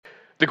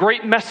The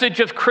great message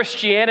of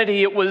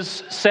Christianity, it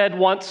was said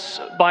once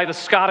by the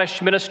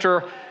Scottish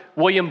minister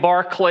William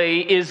Barclay,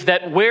 is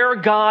that where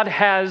God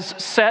has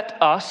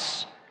set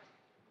us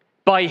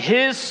by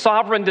his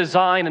sovereign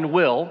design and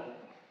will,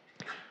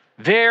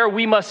 there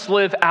we must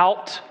live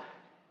out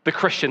the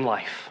Christian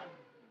life.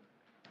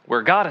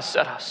 Where God has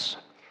set us.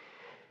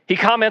 He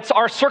comments,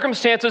 our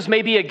circumstances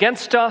may be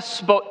against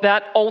us, but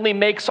that only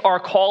makes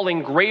our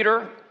calling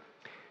greater.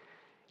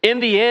 In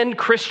the end,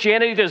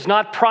 Christianity does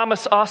not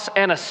promise us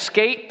an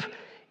escape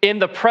in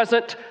the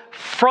present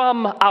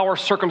from our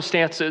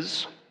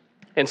circumstances.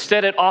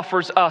 Instead, it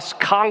offers us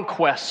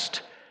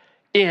conquest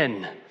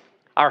in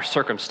our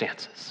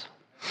circumstances.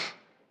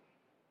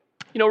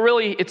 You know,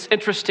 really, it's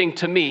interesting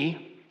to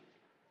me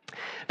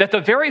that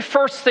the very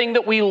first thing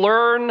that we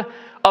learn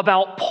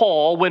about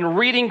Paul when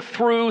reading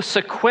through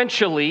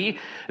sequentially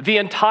the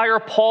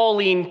entire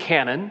Pauline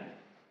canon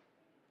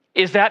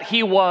is that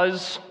he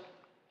was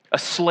a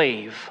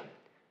slave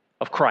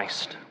of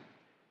Christ.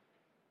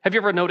 Have you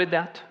ever noted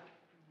that?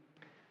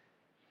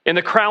 In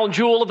the crown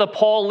jewel of the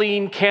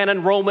Pauline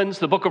canon, Romans,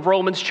 the book of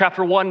Romans,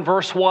 chapter 1,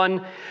 verse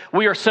 1,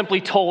 we are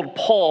simply told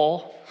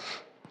Paul,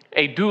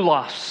 a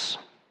doulos,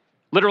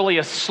 literally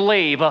a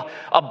slave, a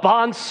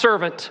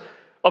bondservant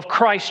of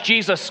Christ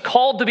Jesus,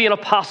 called to be an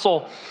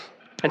apostle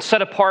and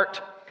set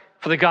apart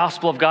for the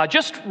gospel of God.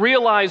 Just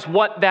realize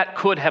what that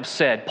could have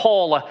said.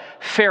 Paul, a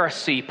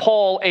Pharisee.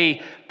 Paul,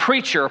 a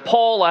preacher.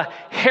 Paul, a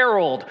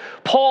herald.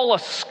 Paul, a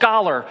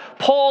scholar.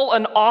 Paul,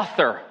 an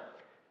author.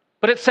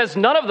 But it says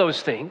none of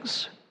those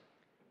things.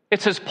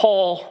 It says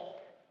Paul,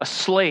 a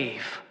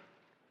slave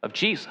of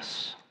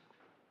Jesus.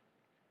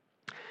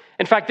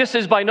 In fact, this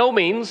is by no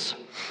means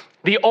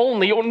the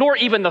only, nor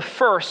even the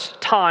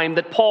first time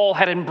that Paul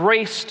had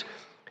embraced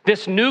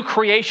this new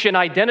creation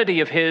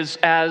identity of his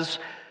as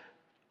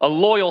a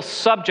loyal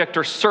subject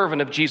or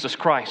servant of Jesus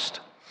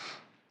Christ.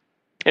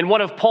 In one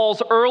of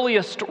Paul's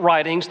earliest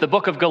writings, the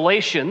book of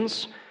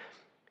Galatians,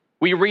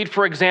 we read,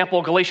 for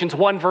example, Galatians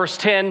 1, verse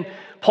 10,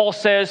 Paul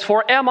says,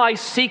 "For am I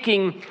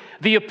seeking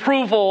the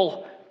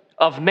approval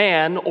of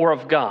man or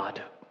of God?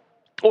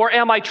 Or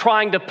am I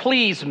trying to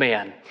please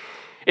man?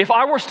 If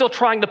I were still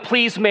trying to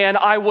please man,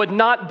 I would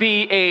not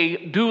be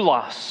a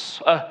doulos,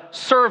 a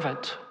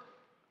servant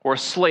or a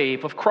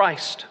slave of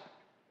Christ."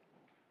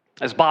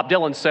 As Bob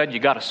Dylan said, you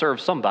got to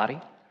serve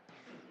somebody.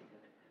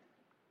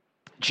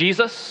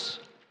 Jesus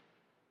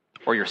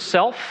or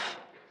yourself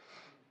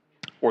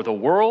or the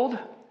world,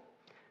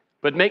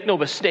 but make no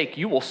mistake,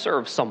 you will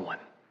serve someone.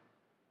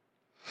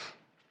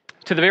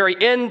 To the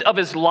very end of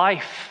his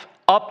life,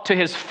 up to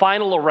his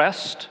final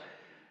arrest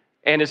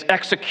and his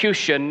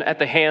execution at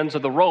the hands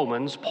of the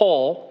Romans,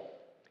 Paul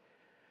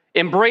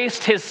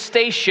embraced his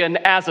station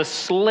as a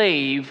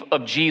slave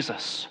of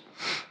Jesus.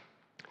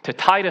 To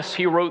Titus,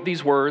 he wrote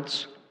these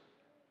words,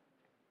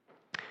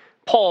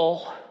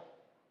 Paul,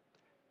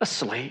 a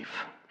slave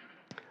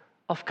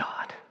of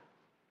God,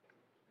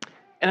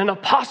 and an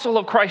apostle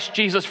of Christ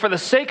Jesus for the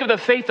sake of the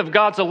faith of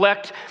God's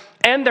elect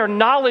and their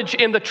knowledge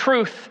in the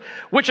truth,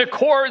 which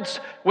accords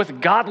with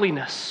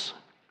godliness.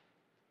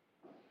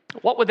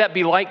 What would that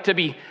be like to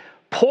be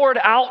poured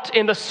out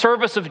in the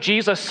service of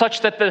Jesus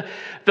such that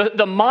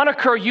the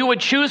moniker you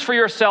would choose for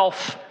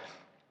yourself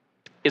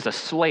is a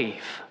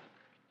slave?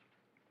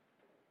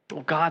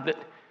 Oh God, that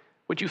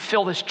would you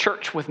fill this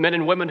church with men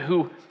and women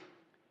who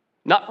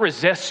not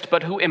resist,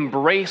 but who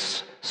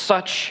embrace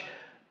such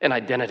an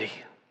identity.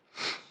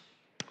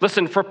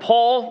 Listen, for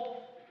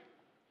Paul,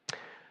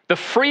 the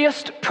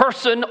freest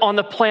person on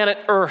the planet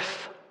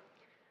Earth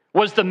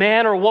was the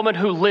man or woman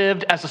who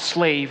lived as a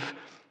slave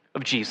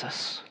of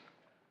Jesus.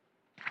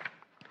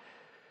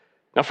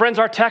 Now, friends,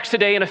 our text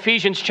today in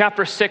Ephesians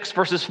chapter 6,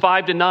 verses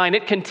 5 to 9,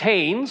 it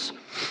contains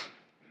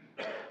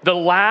the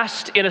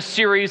last in a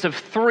series of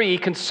 3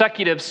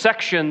 consecutive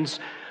sections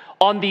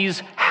on these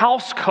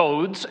house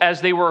codes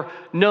as they were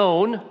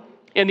known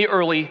in the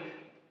early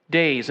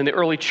days, in the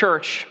early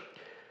church.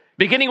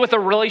 Beginning with the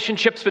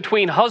relationships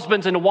between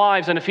husbands and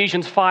wives in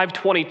Ephesians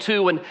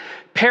 5:22 and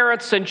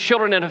parents and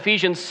children in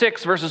Ephesians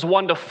 6, verses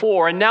 1 to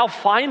 4. And now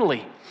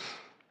finally,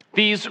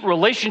 these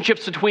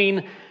relationships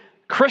between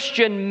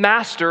Christian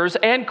masters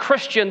and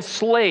Christian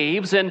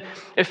slaves in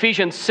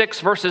Ephesians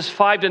 6, verses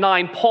 5 to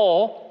 9.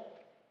 Paul,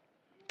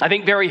 I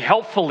think very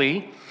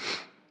helpfully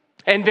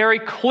and very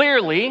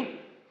clearly,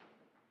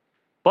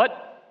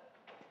 but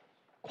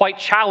quite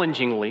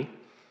challengingly,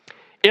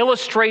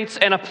 illustrates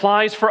and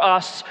applies for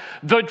us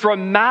the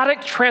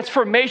dramatic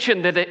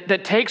transformation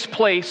that takes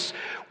place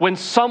when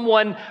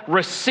someone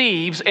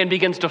receives and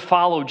begins to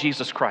follow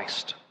Jesus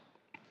Christ.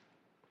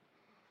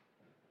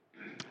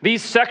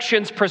 These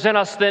sections present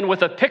us then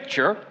with a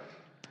picture,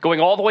 going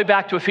all the way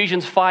back to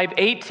Ephesians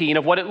 5:18,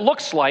 of what it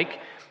looks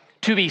like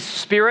to be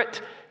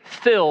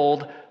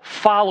Spirit-filled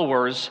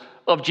followers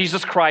of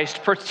Jesus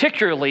Christ,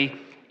 particularly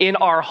in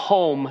our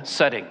home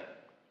setting.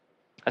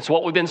 That's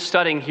what we've been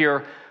studying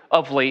here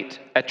of late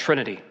at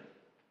Trinity.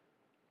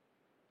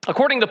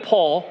 According to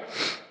Paul,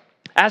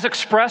 as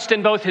expressed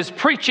in both his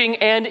preaching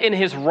and in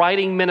his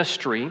writing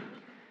ministry,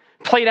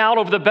 played out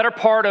over the better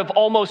part of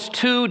almost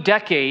 2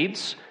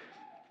 decades.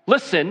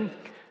 Listen,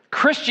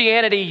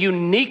 Christianity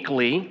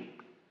uniquely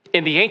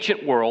in the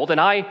ancient world,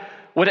 and I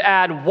would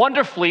add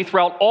wonderfully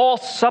throughout all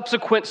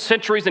subsequent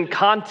centuries and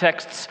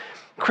contexts,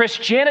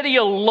 Christianity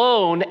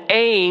alone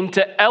aimed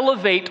to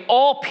elevate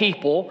all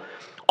people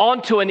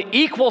onto an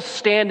equal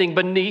standing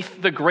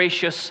beneath the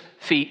gracious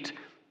feet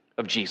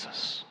of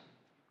Jesus.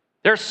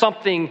 There's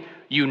something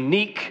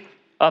unique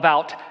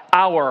about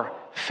our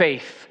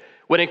faith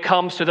when it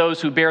comes to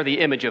those who bear the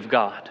image of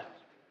God.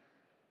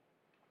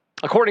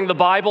 According to the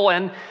Bible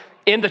and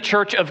in the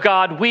church of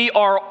God, we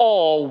are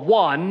all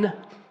one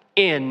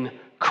in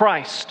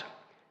Christ.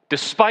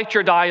 Despite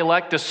your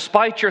dialect,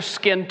 despite your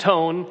skin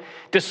tone,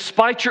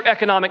 despite your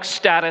economic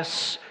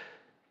status,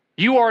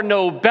 you are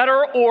no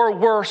better or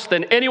worse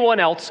than anyone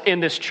else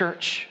in this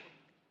church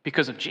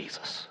because of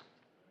Jesus.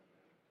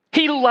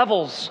 He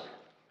levels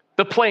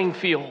the playing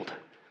field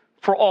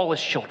for all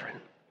his children.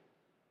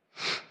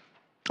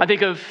 I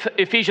think of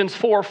Ephesians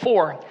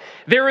 4:4.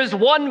 There is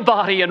one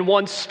body and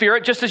one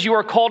spirit, just as you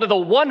are called to the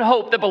one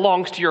hope that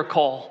belongs to your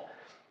call.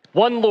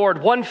 One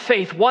Lord, one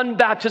faith, one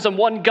baptism,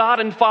 one God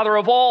and Father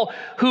of all,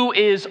 who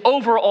is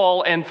over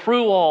all and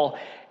through all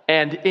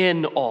and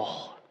in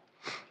all.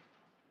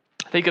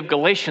 Think of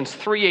Galatians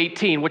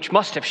 3:18, which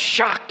must have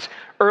shocked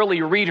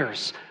early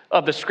readers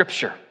of the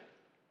scripture,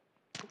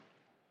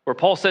 where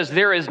Paul says,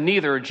 there is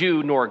neither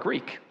Jew nor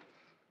Greek.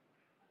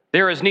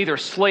 There is neither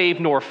slave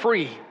nor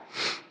free.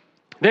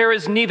 There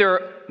is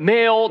neither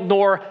male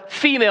nor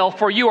female,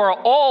 for you are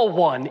all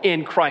one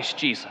in Christ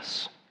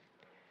Jesus.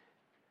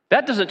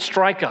 That doesn't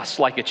strike us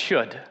like it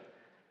should.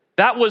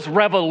 That was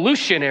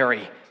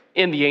revolutionary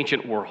in the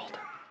ancient world.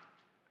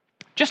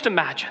 Just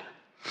imagine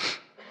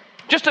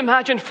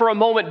for a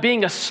moment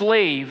being a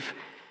slave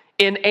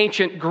in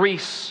ancient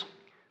Greece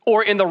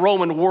or in the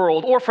Roman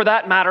world, or for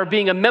that matter,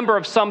 being a member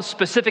of some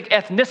specific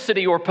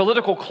ethnicity or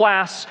political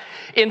class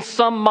in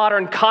some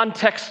modern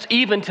context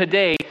even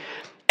today,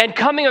 and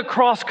coming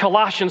across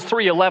Colossians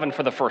 3:11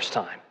 for the first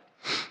time,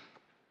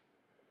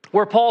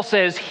 where Paul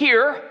says,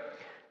 here,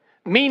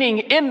 meaning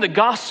in the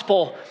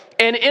gospel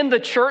and in the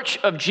church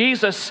of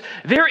Jesus,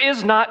 there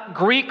is not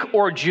Greek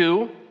or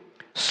Jew,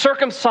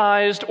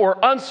 circumcised or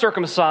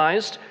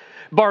uncircumcised,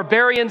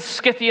 barbarian,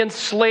 Scythian,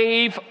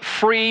 slave,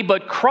 free,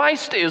 but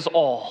Christ is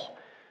all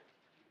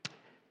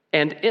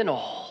and in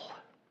all.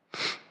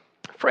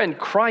 Friend,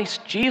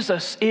 Christ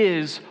Jesus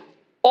is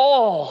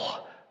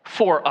all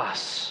for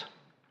us.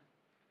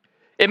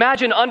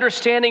 Imagine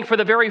understanding for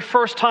the very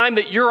first time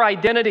that your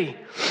identity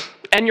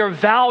and your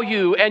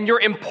value and your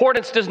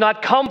importance does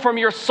not come from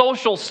your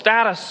social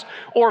status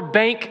or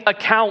bank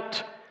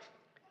account,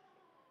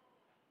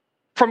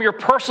 from your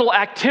personal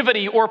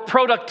activity or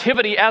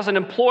productivity as an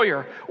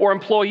employer or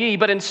employee,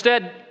 but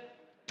instead,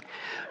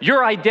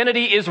 your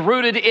identity is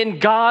rooted in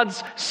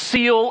God's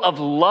seal of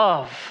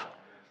love,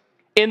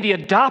 in the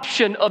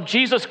adoption of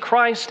Jesus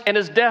Christ and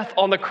his death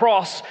on the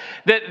cross,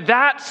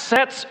 that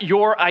sets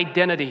your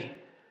identity.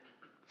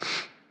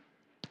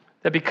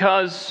 That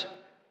because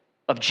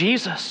of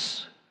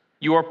Jesus,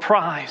 you are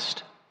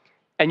prized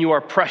and you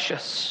are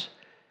precious,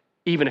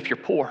 even if you're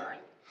poor.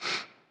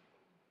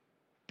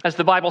 As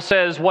the Bible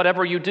says,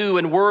 whatever you do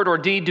in word or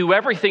deed, do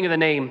everything in the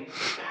name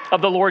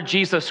of the Lord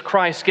Jesus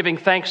Christ, giving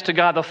thanks to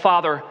God the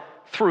Father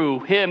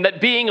through him. That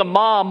being a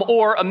mom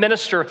or a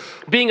minister,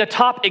 being a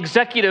top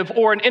executive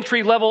or an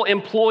entry-level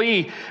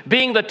employee,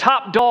 being the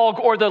top dog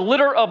or the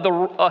litter of the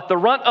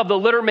runt of the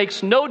litter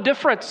makes no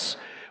difference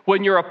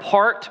when you're a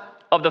part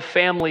of the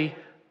family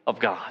of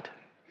God.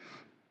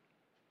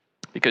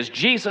 Because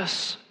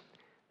Jesus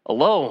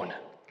alone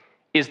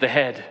is the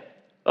head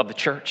of the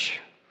church.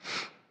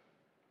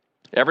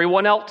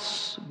 Everyone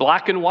else,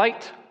 black and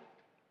white,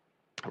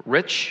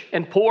 rich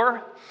and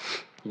poor,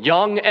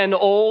 young and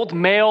old,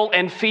 male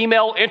and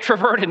female,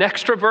 introvert and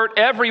extrovert,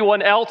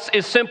 everyone else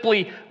is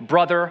simply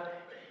brother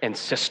and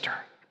sister.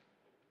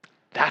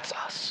 That's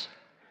us.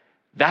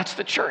 That's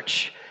the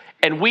church.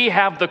 And we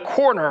have the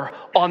corner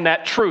on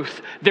that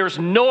truth. There's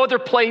no other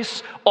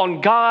place on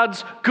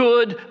God's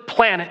good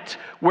planet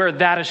where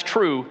that is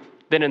true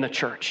than in the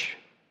church.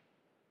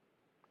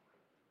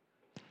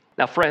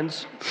 Now,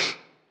 friends,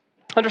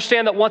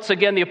 understand that once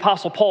again the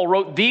Apostle Paul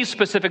wrote these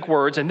specific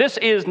words, and this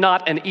is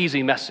not an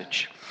easy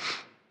message.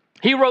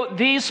 He wrote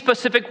these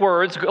specific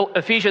words,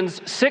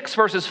 Ephesians 6,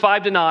 verses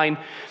 5-9,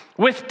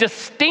 with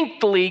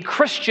distinctly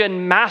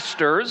Christian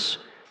masters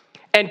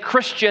and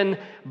Christian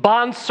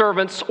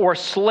bondservants or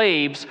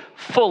slaves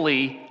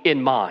fully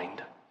in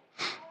mind.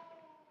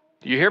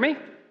 Do you hear me?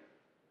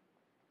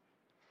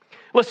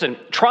 Listen,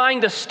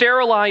 trying to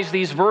sterilize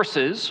these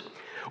verses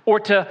or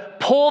to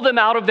pull them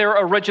out of their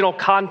original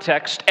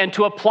context and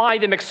to apply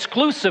them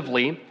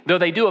exclusively, though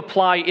they do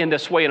apply in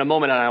this way in a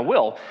moment, and I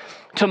will,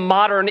 to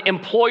modern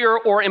employer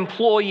or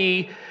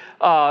employee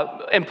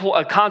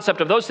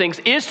concept of those things,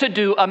 is to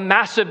do a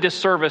massive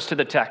disservice to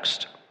the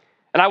text.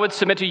 And I would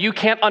submit to you, you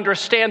can't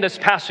understand this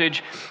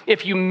passage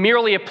if you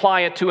merely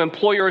apply it to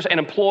employers and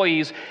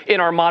employees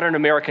in our modern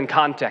American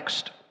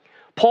context.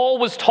 Paul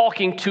was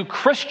talking to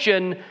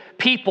Christian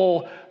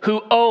people who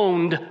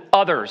owned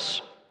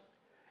others,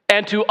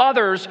 and to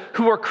others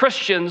who were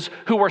Christians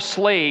who were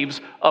slaves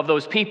of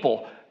those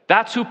people.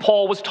 That's who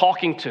Paul was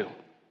talking to.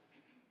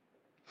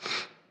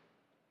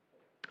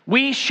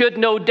 We should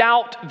no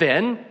doubt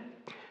then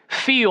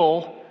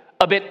feel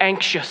a bit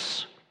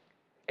anxious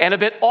and a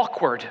bit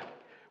awkward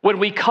when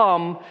we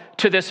come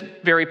to this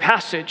very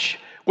passage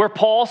where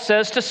Paul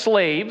says to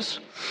slaves,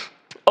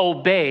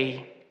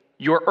 obey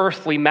your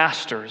earthly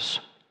masters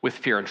with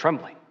fear and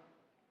trembling.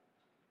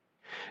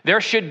 There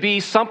should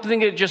be something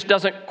that just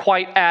doesn't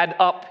quite add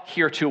up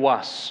here to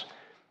us.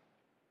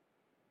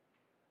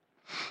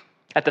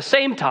 At the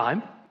same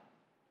time,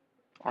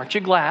 aren't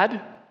you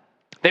glad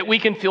that we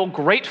can feel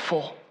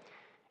grateful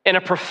in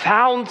a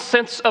profound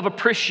sense of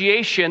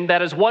appreciation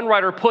that, as one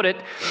writer put it,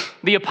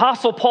 the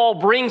Apostle Paul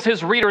brings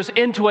his readers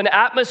into an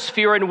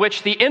atmosphere in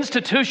which the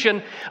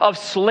institution of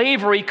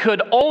slavery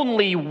could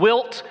only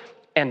wilt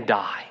and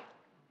die.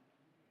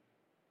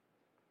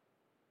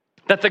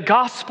 That the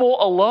gospel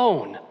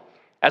alone,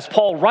 as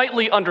Paul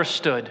rightly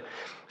understood,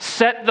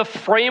 set the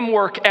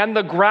framework and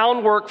the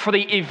groundwork for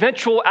the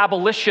eventual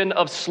abolition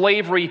of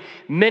slavery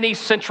many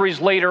centuries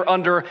later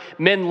under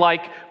men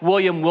like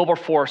William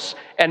Wilberforce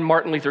and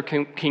Martin Luther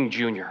King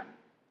Jr.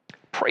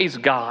 Praise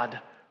God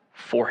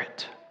for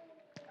it.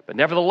 But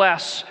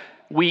nevertheless,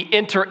 we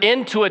enter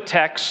into a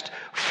text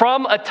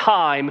from a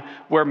time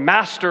where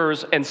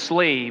masters and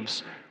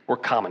slaves were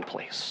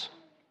commonplace.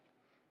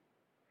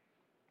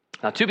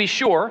 Now, to be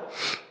sure,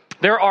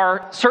 there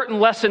are certain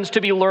lessons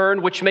to be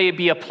learned which may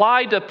be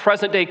applied to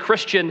present-day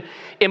Christian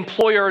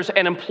employers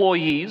and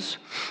employees,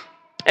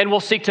 and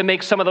we'll seek to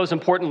make some of those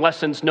important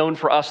lessons known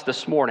for us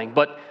this morning.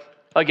 But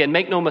again,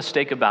 make no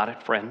mistake about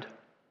it, friend.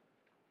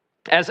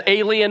 As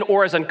alien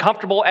or as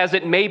uncomfortable as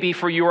it may be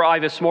for you or I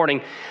this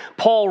morning,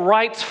 Paul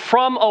writes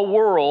from a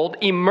world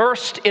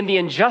immersed in the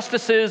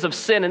injustices of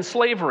sin and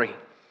slavery,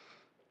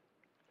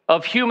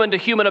 of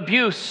human-to-human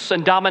abuse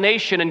and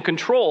domination and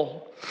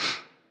control.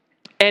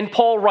 And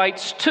Paul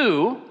writes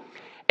to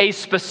a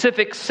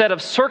specific set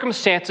of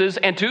circumstances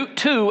and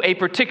to a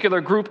particular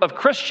group of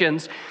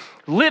Christians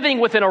living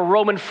within a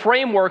Roman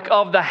framework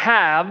of the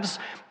haves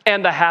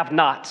and the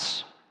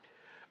have-nots,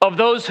 of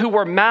those who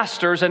were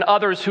masters and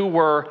others who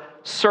were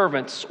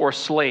servants or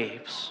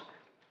slaves.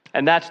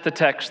 And that's the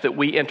text that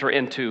we enter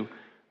into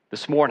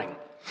this morning.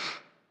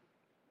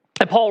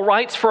 And Paul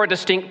writes for a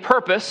distinct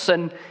purpose,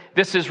 and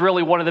this is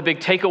really one of the big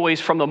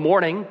takeaways from the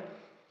morning.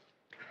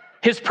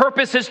 His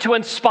purpose is to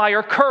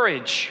inspire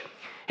courage.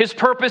 His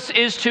purpose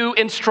is to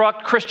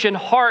instruct Christian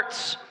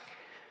hearts,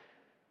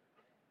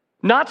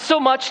 not so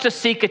much to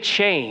seek a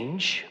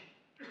change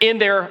in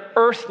their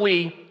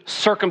earthly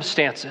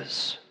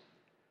circumstances,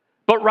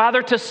 but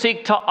rather to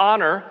seek to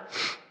honor,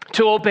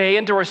 to obey,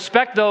 and to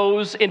respect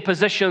those in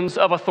positions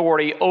of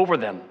authority over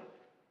them,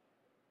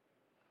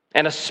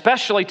 and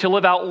especially to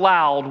live out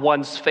loud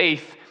one's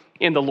faith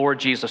in the Lord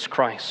Jesus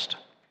Christ.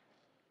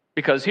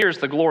 Because here's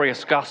the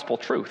glorious gospel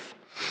truth.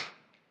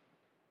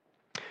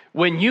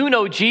 When you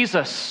know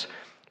Jesus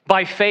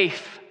by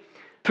faith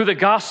through the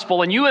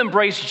gospel and you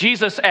embrace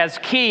Jesus as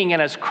King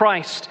and as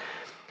Christ,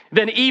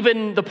 then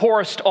even the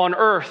poorest on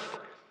earth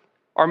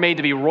are made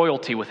to be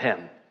royalty with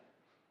him.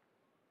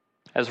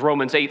 As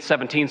Romans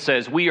 8:17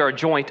 says, we are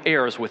joint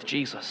heirs with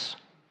Jesus.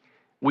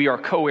 We are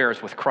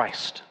co-heirs with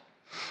Christ.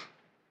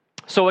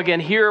 So again,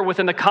 here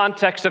within the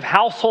context of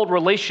household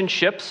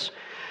relationships,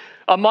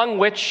 among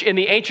which in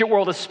the ancient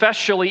world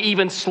especially,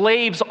 even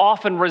slaves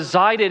often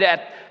resided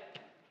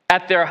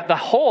at the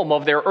home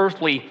of their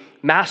earthly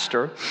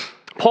master,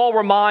 Paul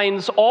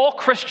reminds all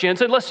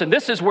Christians, and listen,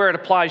 this is where it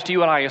applies to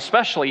you and I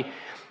especially,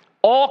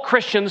 all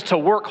Christians to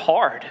work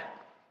hard,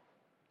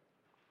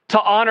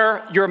 to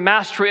honor your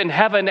master in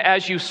heaven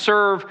as you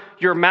serve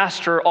your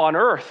master on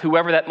earth,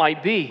 whoever that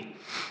might be.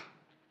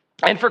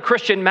 And for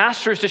Christian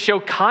masters to show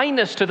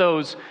kindness to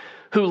those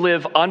who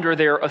live under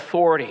their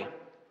authority.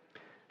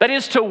 That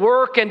is to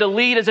work and to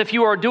lead as if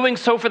you are doing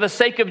so for the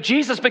sake of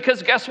Jesus,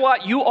 because guess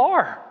what? You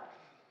are.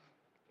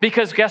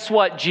 Because guess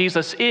what?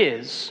 Jesus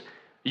is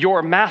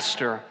your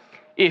master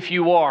if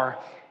you are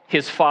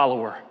his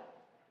follower.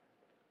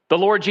 The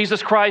Lord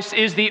Jesus Christ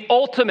is the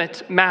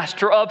ultimate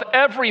master of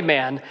every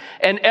man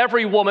and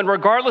every woman,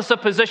 regardless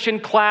of position,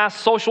 class,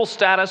 social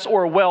status,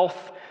 or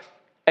wealth.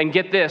 And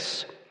get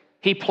this,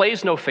 he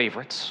plays no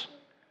favorites.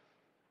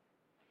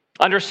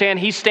 Understand,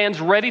 he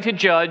stands ready to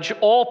judge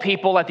all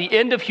people at the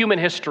end of human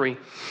history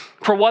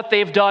for what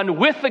they've done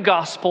with the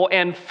gospel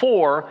and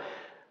for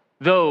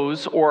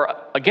those or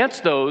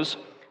against those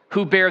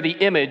who bear the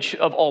image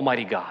of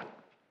Almighty God.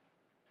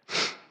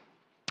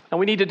 Now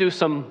we need to do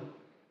some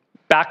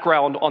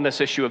background on this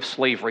issue of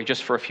slavery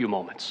just for a few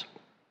moments.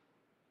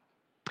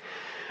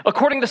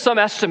 According to some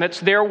estimates,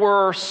 there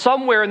were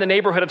somewhere in the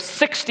neighborhood of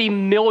 60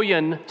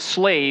 million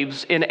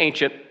slaves in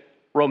ancient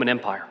Roman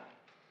Empire.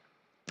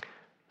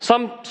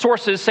 Some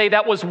sources say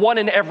that was 1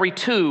 in every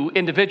 2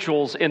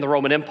 individuals in the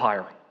Roman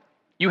Empire.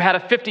 You had a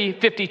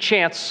 50-50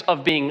 chance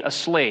of being a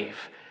slave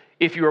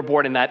if you were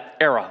born in that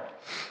era.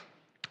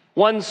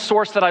 One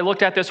source that I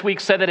looked at this week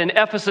said that in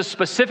Ephesus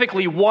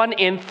specifically, 1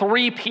 in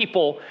 3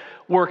 people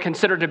were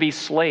considered to be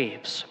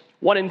slaves.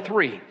 1 in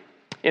 3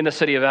 in the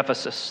city of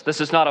Ephesus.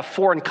 This is not a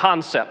foreign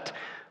concept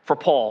for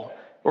Paul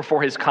or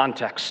for his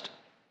context.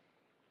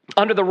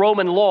 Under the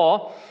Roman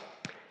law,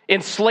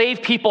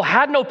 enslaved people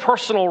had no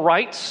personal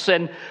rights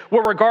and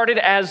were regarded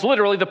as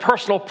literally the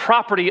personal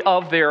property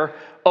of their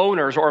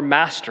owners or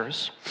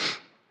masters.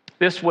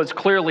 This was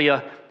clearly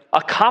a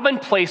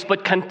commonplace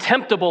but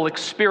contemptible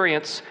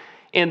experience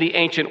in the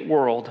ancient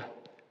world,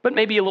 but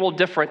maybe a little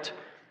different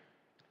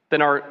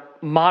than our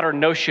modern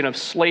notion of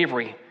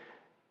slavery,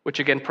 which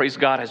again, praise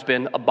God, has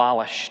been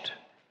abolished.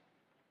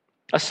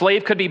 A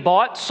slave could be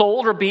bought,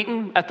 sold, or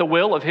beaten at the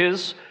will of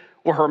his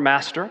or her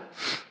master.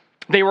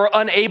 They were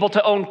unable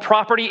to own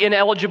property,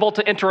 ineligible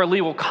to enter a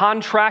legal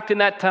contract in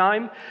that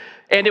time,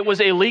 and it was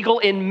illegal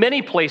in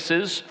many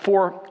places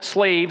for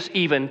slaves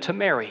even to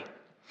marry.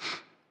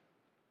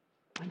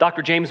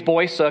 Dr. James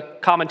Boyce, a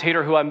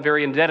commentator who I'm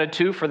very indebted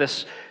to for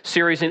this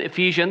series in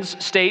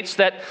Ephesians, states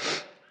that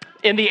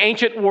in the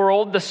ancient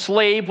world, the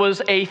slave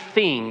was a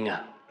thing.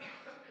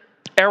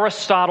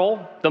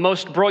 Aristotle, the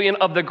most brilliant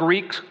of the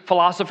Greek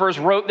philosophers,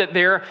 wrote that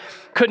there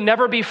could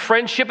never be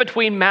friendship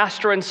between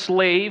master and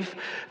slave,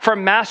 for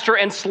master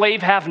and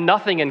slave have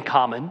nothing in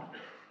common.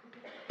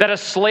 That a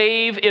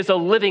slave is a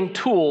living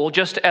tool,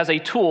 just as a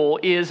tool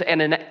is an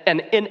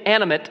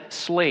inanimate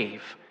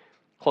slave.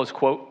 Close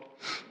quote.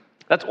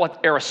 That's what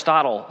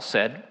Aristotle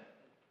said.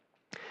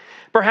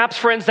 Perhaps,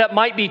 friends, that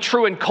might be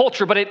true in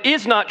culture, but it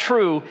is not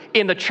true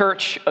in the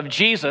church of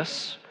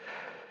Jesus.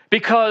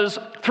 Because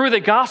through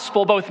the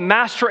gospel, both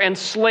master and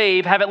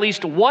slave have at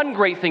least one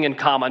great thing in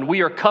common.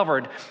 We are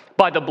covered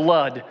by the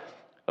blood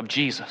of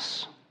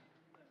Jesus.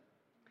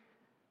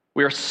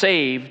 We are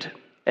saved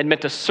and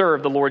meant to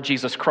serve the Lord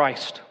Jesus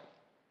Christ.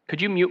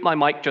 Could you mute my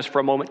mic just for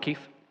a moment, Keith?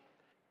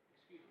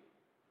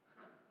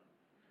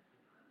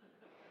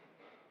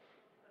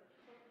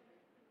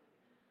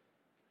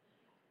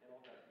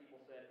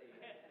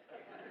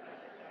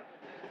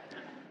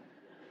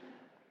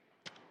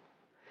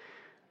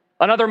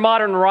 Another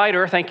modern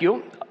writer, thank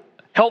you,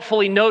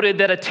 helpfully noted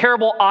that a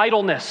terrible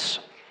idleness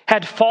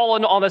had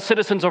fallen on the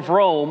citizens of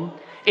Rome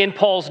in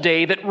Paul's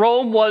day, that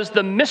Rome was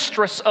the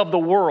mistress of the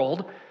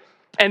world,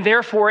 and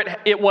therefore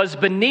it was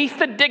beneath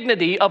the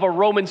dignity of a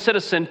Roman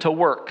citizen to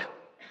work.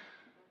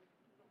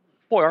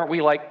 Boy, aren't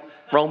we like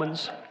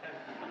Romans?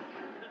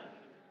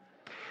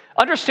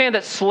 Understand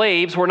that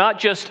slaves were not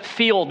just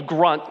field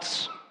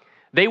grunts.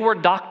 They were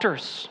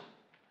doctors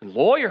and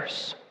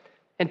lawyers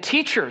and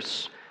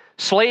teachers.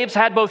 Slaves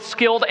had both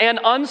skilled and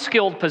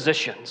unskilled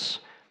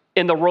positions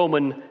in the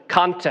Roman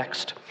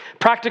context.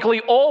 Practically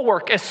all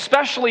work,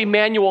 especially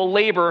manual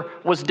labor,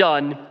 was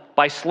done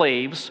by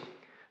slaves,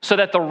 so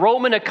that the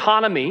Roman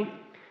economy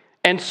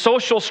and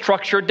social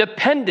structure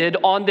depended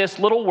on this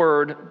little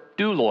word,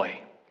 douloi,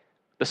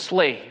 the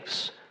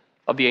slaves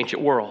of the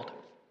ancient world.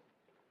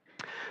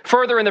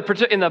 Further, in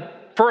the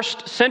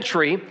first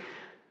century,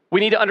 we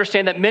need to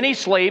understand that many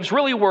slaves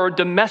really were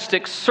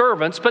domestic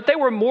servants, but they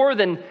were more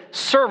than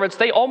servants.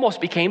 They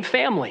almost became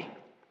family.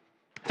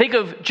 Think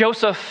of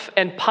Joseph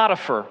and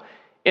Potiphar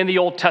in the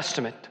Old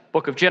Testament,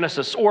 book of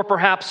Genesis, or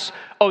perhaps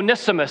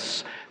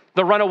Onesimus,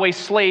 the runaway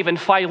slave, and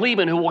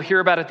Philemon, who we'll hear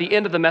about at the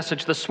end of the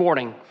message this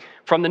morning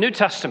from the New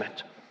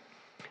Testament.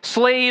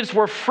 Slaves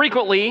were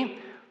frequently,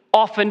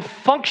 often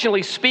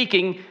functionally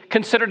speaking,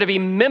 considered to be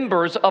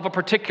members of a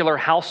particular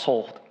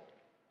household.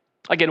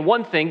 Again,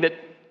 one thing that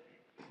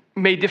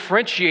may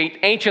differentiate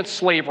ancient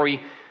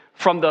slavery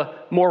from the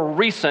more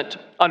recent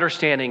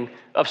understanding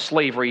of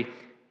slavery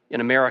in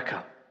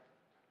America.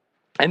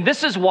 And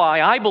this is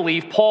why I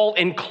believe Paul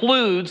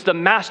includes the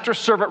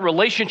master-servant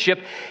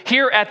relationship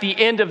here at the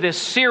end of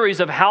this series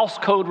of house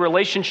code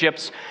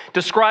relationships,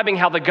 describing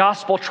how the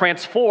gospel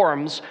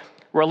transforms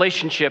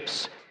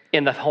relationships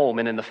in the home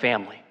and in the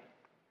family.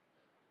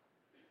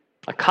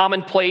 A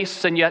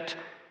commonplace and yet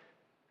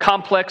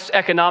complex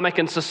economic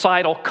and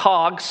societal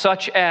cog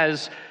such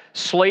as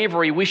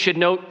slavery, we should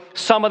note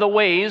some of the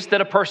ways that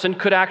a person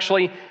could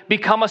actually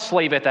become a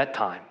slave at that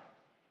time.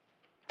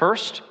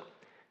 First,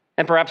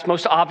 and perhaps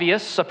most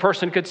obvious, a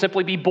person could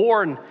simply be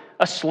born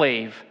a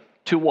slave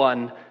to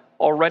one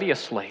already a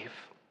slave.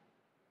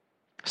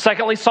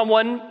 Secondly,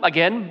 someone,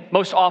 again,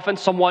 most often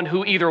someone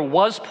who either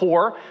was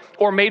poor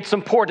or made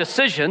some poor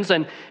decisions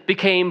and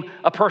became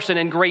a person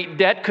in great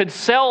debt could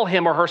sell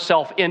him or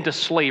herself into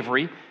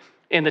slavery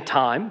in the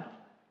time.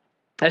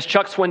 As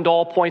Chuck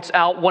Swindoll points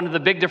out, one of the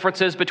big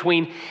differences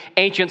between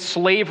ancient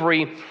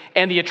slavery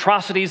and the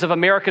atrocities of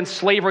American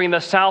slavery in the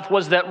South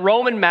was that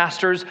Roman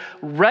masters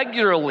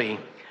regularly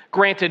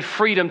granted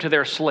freedom to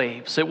their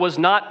slaves. It was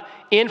not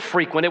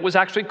infrequent, it was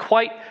actually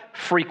quite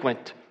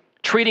frequent,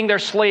 treating their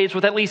slaves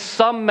with at least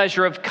some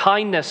measure of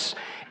kindness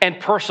and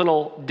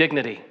personal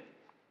dignity.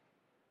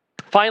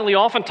 Finally,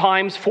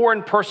 oftentimes,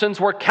 foreign persons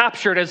were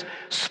captured as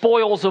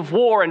spoils of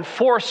war and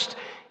forced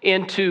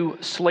into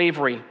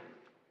slavery.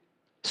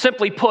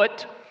 Simply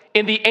put,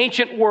 in the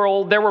ancient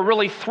world, there were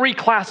really three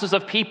classes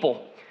of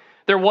people.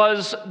 There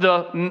was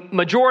the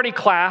majority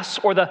class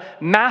or the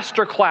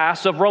master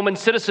class of Roman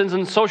citizens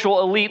and social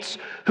elites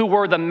who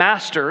were the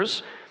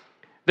masters.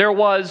 There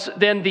was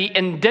then the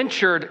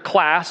indentured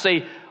class,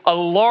 a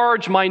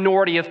large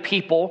minority of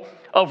people,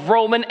 of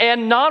Roman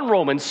and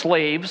non-Roman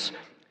slaves.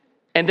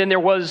 And then there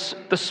was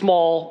the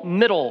small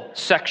middle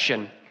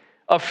section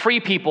of free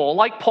people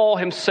like Paul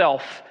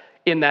himself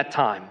in that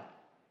time.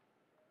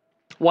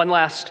 One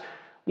last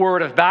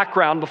word of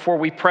background before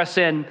we press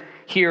in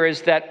here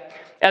is that,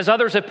 as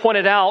others have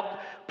pointed out,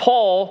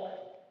 Paul,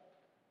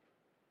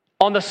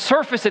 on the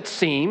surface it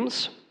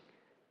seems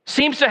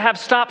to have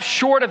stopped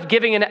short of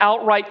giving an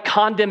outright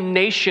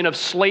condemnation of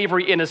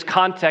slavery in his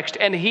context,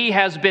 and he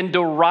has been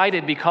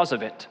derided because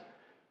of it.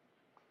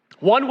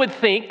 One would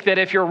think that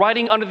if you're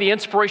writing under the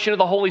inspiration of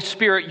the Holy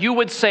Spirit, you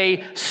would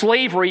say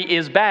slavery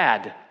is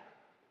bad.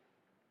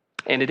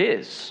 And it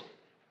is.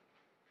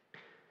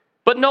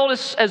 But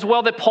notice as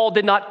well that Paul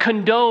did not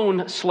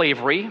condone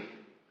slavery.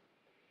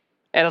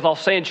 And as I'll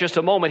say in just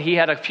a moment, he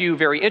had a few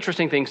very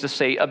interesting things to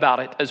say about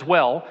it as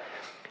well.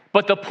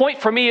 But the point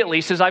for me, at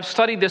least, as I've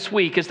studied this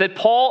week, is that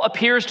Paul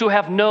appears to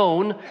have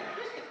known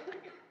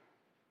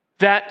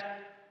that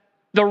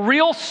the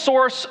real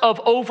source of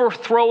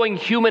overthrowing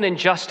human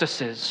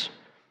injustices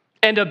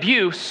and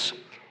abuse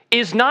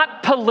is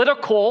not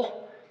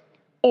political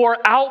or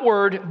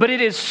outward, but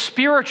it is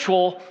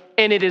spiritual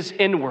and it is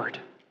inward.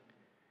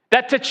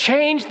 That to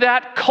change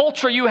that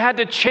culture, you had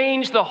to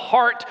change the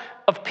heart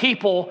of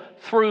people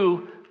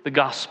through the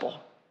gospel.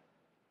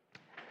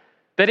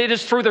 That it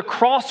is through the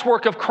cross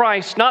work of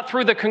Christ, not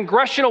through the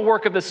congressional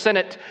work of the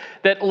Senate,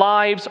 that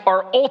lives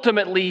are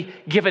ultimately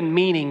given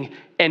meaning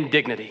and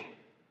dignity.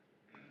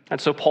 And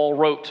so Paul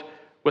wrote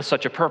with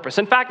such a purpose.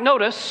 In fact,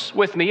 notice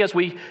with me as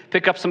we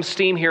pick up some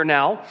steam here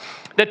now,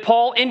 that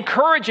Paul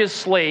encourages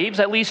slaves,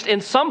 at least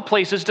in some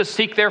places, to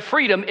seek their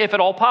freedom if at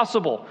all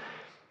possible.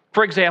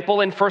 For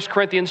example, in 1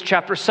 Corinthians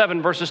chapter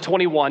 7, verses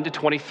 21 to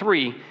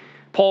 23,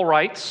 Paul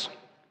writes,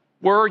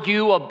 "Were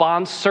you a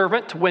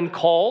bondservant when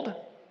called?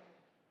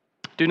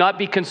 Do not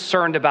be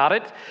concerned about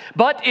it,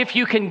 but if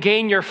you can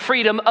gain your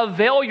freedom,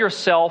 avail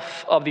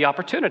yourself of the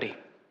opportunity.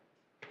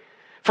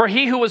 For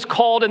he who was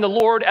called in the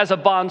Lord as a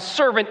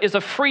bondservant is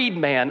a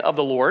freedman of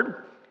the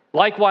Lord.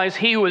 Likewise,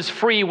 he who is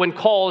free when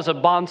called is a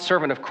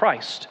bondservant of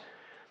Christ.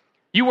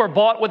 You were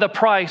bought with a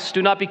price.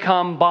 Do not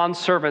become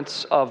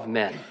bondservants of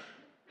men."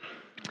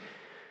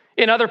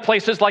 In other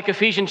places like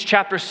Ephesians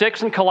chapter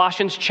 6 and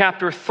Colossians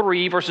chapter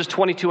 3, verses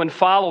 22 and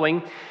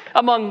following,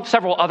 among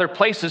several other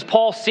places,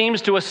 Paul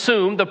seems to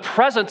assume the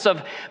presence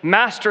of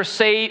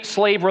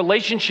master-slave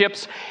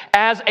relationships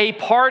as a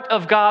part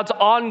of God's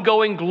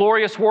ongoing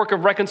glorious work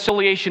of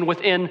reconciliation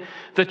within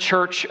the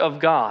church of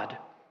God.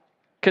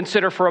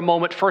 Consider for a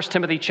moment 1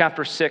 Timothy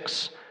chapter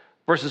 6,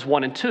 verses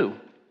 1 and 2.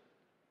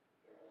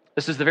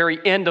 This is the very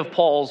end of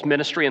Paul's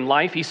ministry and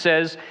life. He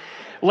says,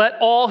 "Let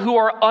all who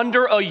are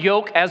under a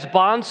yoke as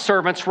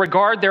bondservants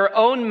regard their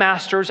own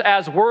masters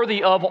as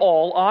worthy of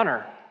all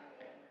honor,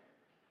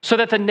 so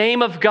that the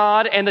name of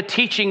God and the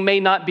teaching may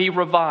not be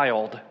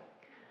reviled.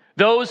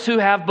 Those who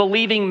have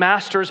believing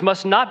masters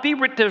must not be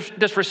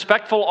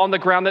disrespectful on the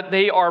ground that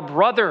they are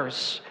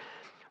brothers.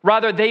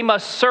 Rather, they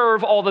must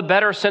serve all the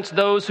better, since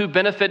those who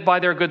benefit by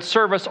their good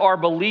service are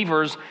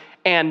believers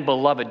and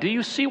beloved." Do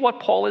you see what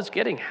Paul is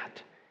getting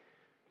at?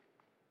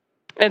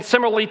 And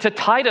similarly to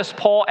Titus,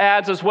 Paul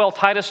adds as well,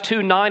 Titus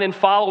 2:9 and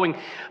following,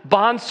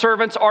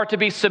 "Bondservants are to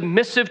be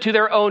submissive to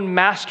their own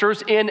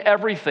masters in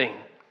everything.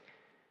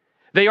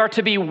 They are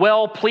to be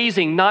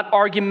well-pleasing, not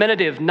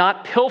argumentative,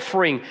 not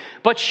pilfering,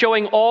 but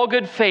showing all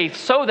good faith,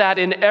 so that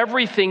in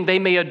everything they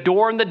may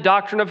adorn the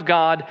doctrine of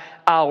God,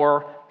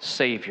 our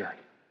Savior."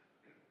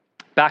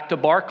 Back to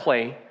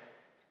Barclay.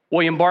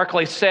 William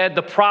Barclay said,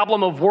 "The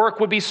problem of work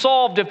would be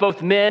solved if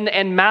both men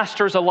and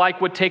masters alike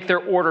would take their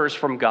orders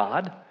from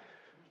God.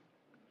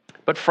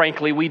 But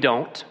frankly, we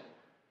don't.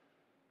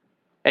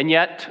 And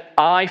yet,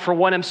 I, for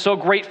one, am so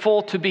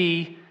grateful to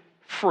be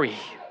free.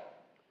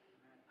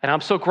 And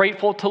I'm so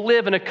grateful to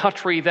live in a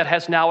country that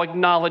has now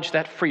acknowledged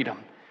that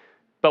freedom.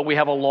 But we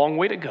have a long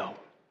way to go.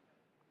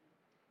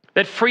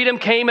 That freedom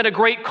came at a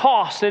great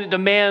cost, and it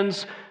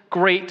demands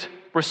great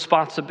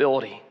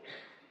responsibility.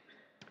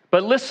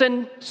 But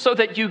listen so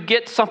that you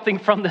get something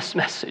from this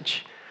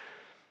message.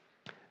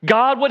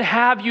 God would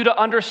have you to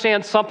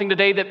understand something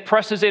today that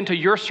presses into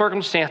your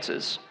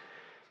circumstances.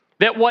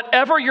 That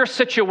whatever your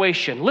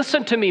situation,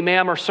 listen to me,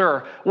 ma'am or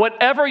sir,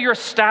 whatever your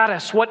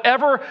status,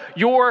 whatever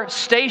your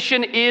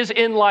station is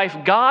in life,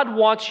 God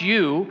wants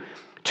you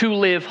to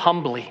live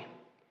humbly,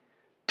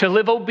 to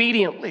live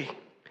obediently,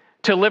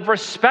 to live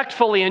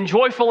respectfully and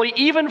joyfully,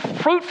 even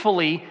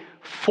fruitfully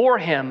for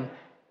Him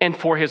and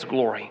for His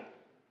glory.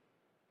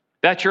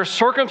 That your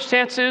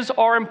circumstances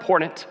are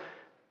important,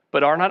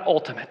 but are not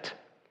ultimate,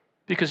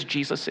 because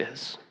Jesus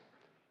is.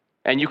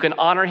 And you can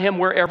honor Him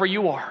wherever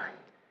you are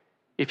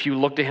if you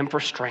look to Him for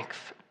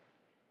strength.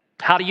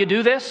 How do you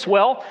do this?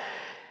 Well,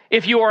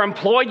 if you are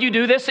employed, you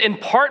do this in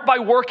part by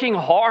working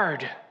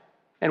hard.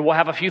 And we'll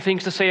have a few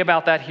things to say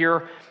about that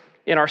here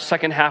in our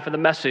second half of the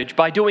message,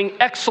 by doing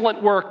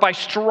excellent work, by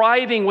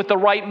striving with the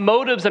right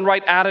motives and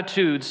right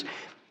attitudes,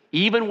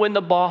 even when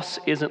the boss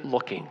isn't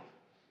looking.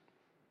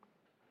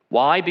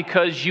 Why?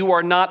 Because you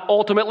are not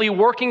ultimately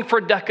working for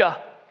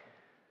Decca.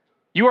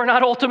 You are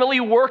not ultimately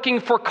working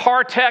for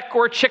CarTech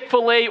or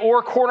Chick-fil-A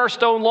or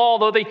Cornerstone Law,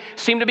 though they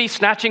seem to be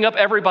snatching up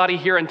everybody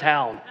here in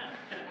town.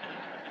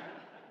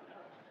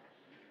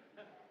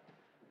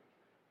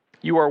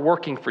 You are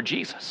working for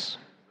Jesus.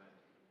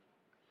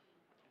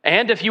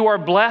 And if you are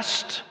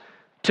blessed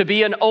to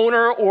be an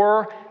owner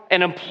or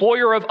an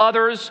employer of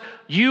others,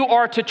 you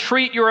are to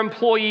treat your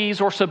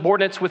employees or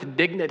subordinates with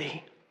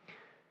dignity,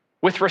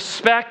 with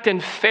respect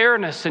and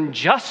fairness and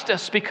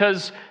justice,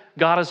 because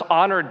God is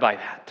honored by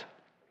that.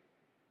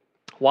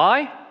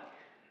 Why?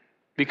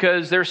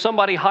 Because there's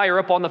somebody higher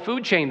up on the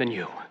food chain than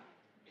you.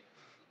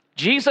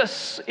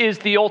 Jesus is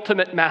the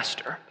ultimate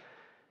master,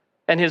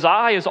 and his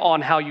eye is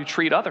on how you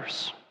treat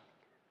others.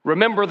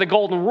 Remember the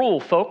golden rule,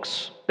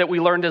 folks, that we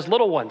learned as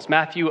little ones.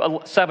 Matthew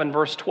 7,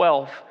 verse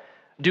 12.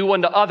 Do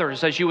unto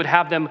others as you would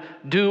have them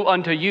do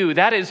unto you.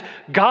 That is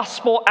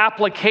gospel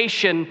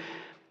application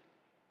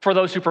for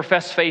those who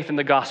profess faith in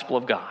the gospel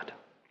of God.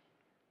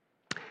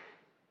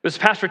 It was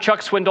Pastor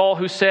Chuck Swindoll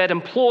who said,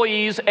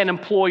 employees and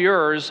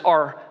employers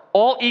are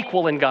all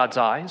equal in God's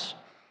eyes,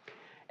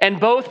 and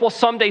both will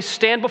someday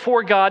stand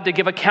before God to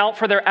give account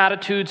for their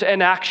attitudes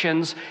and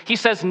actions. He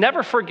says,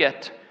 never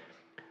forget,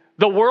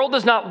 the world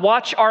does not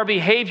watch our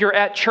behavior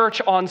at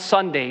church on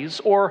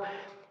Sundays or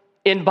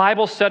in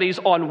Bible studies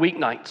on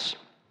weeknights.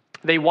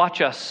 They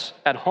watch us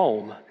at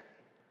home.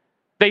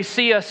 They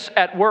see us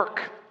at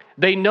work.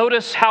 They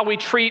notice how we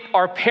treat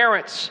our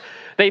parents.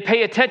 They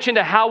pay attention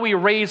to how we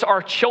raise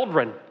our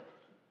children.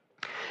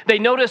 They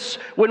notice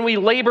when we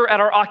labor at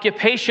our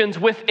occupations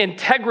with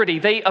integrity.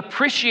 They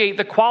appreciate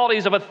the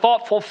qualities of a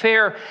thoughtful,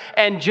 fair,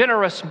 and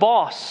generous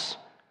boss.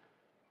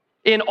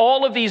 In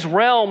all of these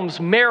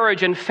realms,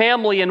 marriage and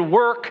family and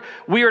work,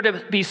 we are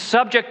to be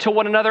subject to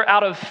one another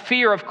out of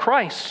fear of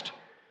Christ.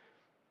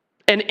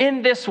 And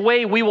in this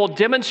way, we will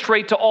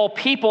demonstrate to all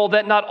people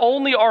that not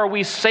only are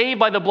we saved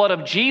by the blood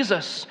of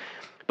Jesus,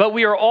 but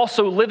we are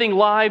also living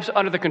lives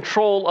under the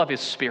control of his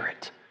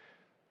Spirit.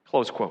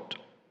 Close quote.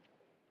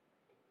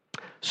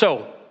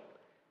 So,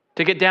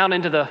 to get down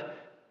into the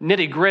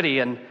nitty-gritty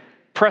and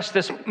press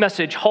this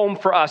message home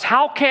for us,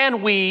 how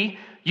can we,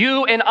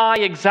 you and I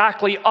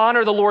exactly,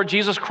 honor the Lord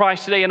Jesus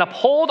Christ today and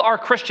uphold our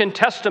Christian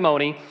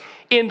testimony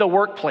in the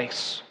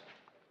workplace?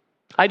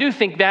 I do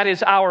think that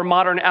is our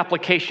modern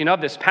application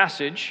of this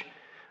passage,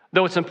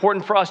 though it's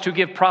important for us to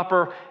give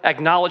proper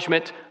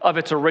acknowledgement of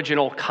its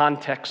original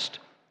context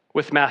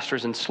with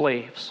masters and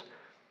slaves.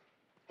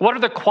 What are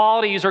the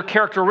qualities or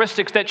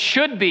characteristics that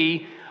should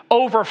be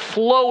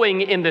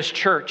overflowing in this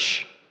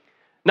church,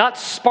 not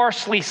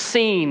sparsely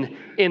seen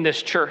in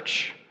this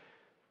church,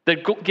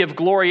 that give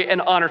glory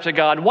and honor to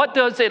God? What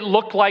does it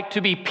look like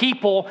to be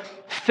people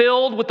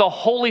filled with the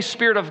Holy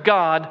Spirit of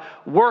God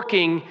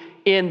working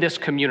in this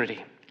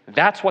community?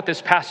 That's what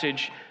this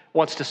passage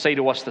wants to say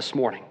to us this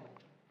morning.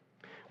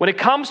 When it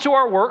comes to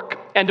our work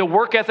and to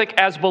work ethic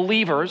as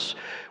believers,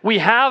 we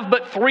have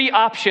but three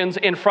options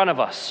in front of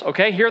us,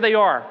 okay? Here they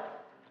are.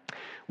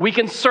 We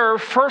can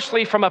serve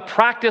firstly from a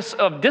practice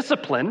of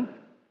discipline,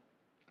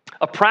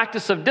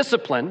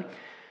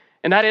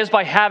 and that is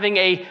by having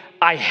a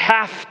I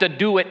have to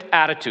do it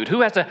attitude. Who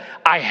has a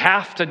I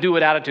have to do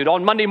it attitude?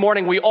 On Monday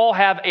morning, we all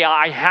have a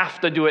I have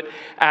to do it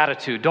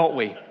attitude, don't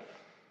we?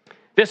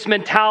 This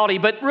mentality,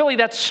 but really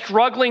that's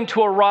struggling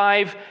to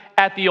arrive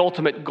at the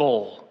ultimate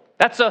goal.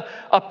 That's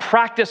a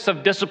practice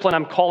of discipline,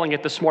 I'm calling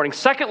it this morning.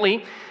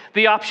 Secondly,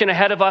 the option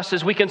ahead of us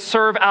is we can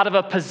serve out of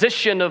a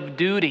position of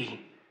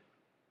duty,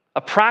 a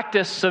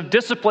practice of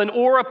discipline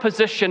or a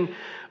position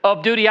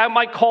of duty. I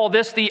might call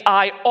this the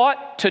I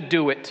ought to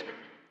do it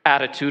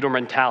attitude or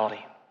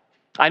mentality.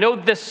 I know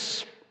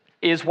this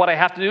is what I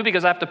have to do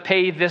because I have to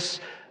pay this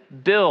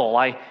bill.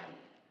 I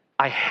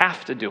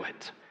have to do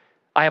it.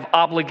 I have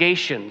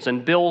obligations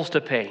and bills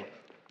to pay.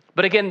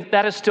 But again,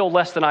 that is still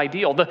less than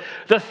ideal.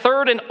 The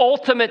third and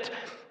ultimate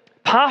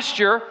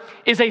posture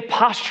is a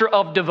posture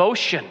of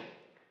devotion.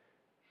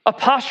 A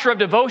posture of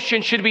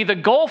devotion should be the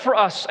goal for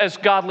us as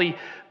godly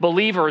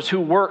believers who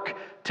work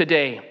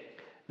today.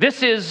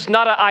 This is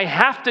not a I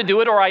have to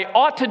do it or I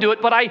ought to do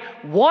it, but I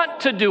want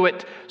to do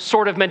it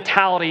sort of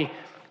mentality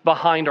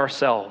behind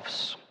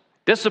ourselves.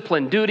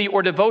 Discipline, duty,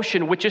 or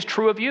devotion, which is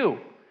true of you?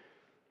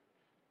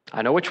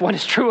 I know which one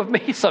is true of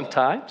me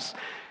sometimes,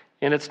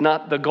 and it's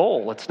not the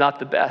goal. It's not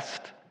the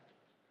best.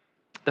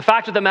 The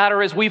fact of the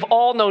matter is we've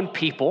all known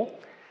people,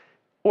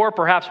 or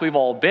perhaps we've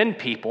all been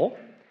people,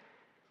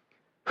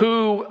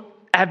 who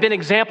have been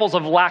examples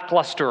of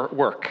lackluster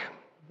work.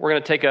 We're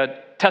going to take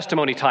a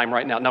testimony time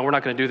right now. No, we're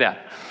not going to do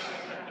that.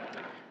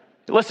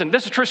 Listen,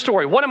 this is a true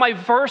story. One of my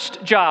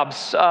first jobs,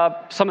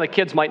 some of the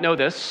kids might know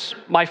this,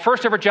 my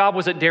first ever job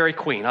was at Dairy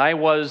Queen. I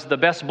was the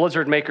best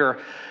blizzard maker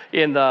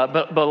in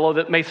below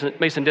the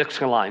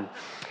Mason-Dixon line.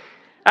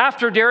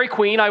 After Dairy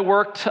Queen, I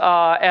worked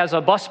as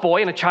a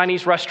busboy in a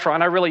Chinese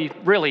restaurant. I really,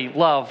 really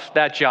loved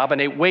that job and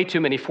ate way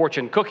too many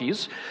fortune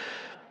cookies.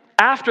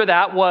 After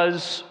that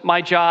was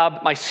my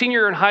job, my senior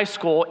year in high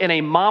school, in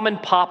a mom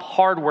and pop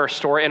hardware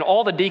store. And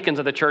all the deacons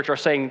of the church are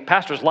saying,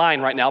 Pastor's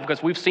lying right now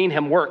because we've seen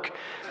him work.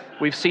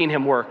 We've seen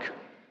him work.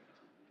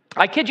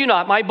 I kid you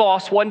not, my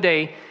boss one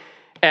day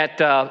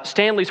at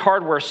Stanley's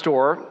hardware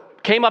store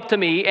came up to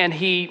me and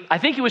I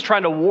think he was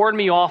trying to ward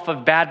me off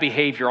of bad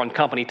behavior on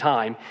company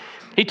time.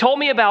 He told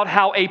me about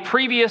how a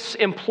previous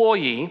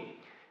employee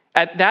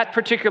at that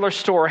particular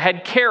store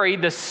had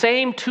carried the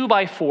same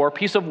 2x4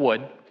 piece of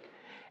wood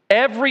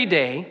every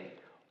day,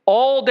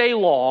 all day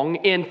long,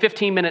 in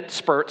 15-minute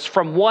spurts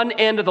from one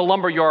end of the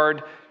lumber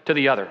yard to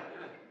the other.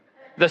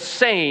 The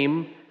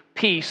same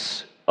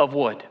piece of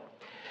wood.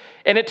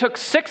 And it took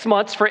 6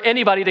 months for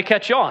anybody to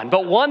catch on.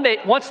 But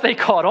once they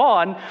caught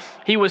on,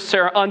 he was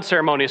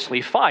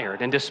unceremoniously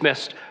fired and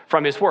dismissed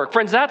from his work.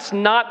 Friends, that's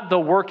not the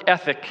work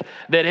ethic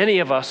that any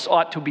of us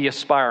ought to be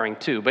aspiring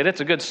to. But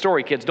it's a good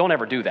story, kids. Don't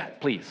ever do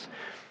that, please.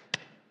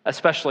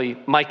 Especially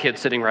my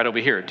kids sitting right over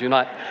here. Do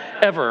not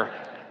ever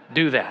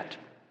do that.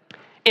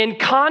 In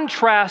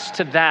contrast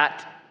to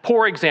that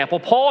poor example,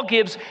 Paul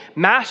gives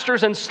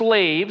masters and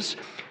slaves,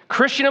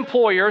 Christian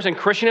employers and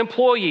Christian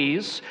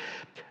employees,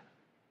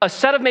 a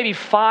set of maybe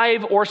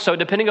 5 or so,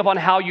 depending upon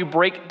how you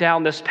break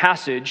down this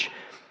passage,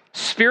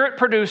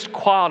 Spirit-produced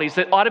qualities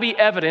that ought to be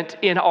evident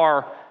in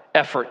our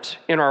effort,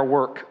 in our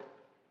work,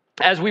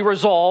 as we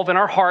resolve in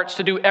our hearts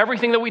to do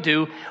everything that we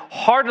do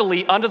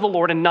heartily unto the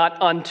Lord and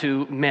not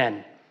unto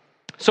men.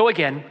 So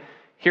again,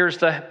 here's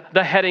the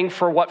heading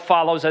for what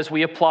follows as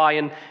we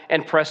apply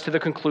and press to the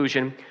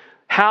conclusion.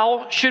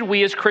 How should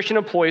we as Christian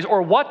employees,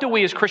 or what do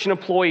we as Christian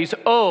employees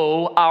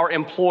owe our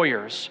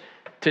employers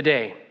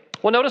today?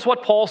 Well, notice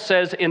what Paul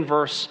says in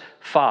verse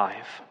 5.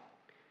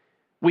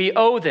 We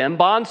owe them,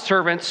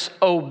 bondservants,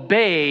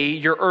 obey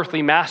your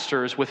earthly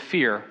masters with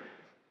fear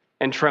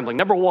and trembling.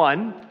 Number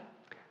one,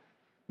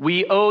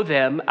 we owe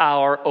them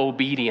our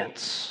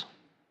obedience.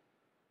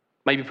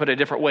 Maybe put it a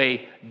different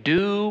way,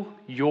 do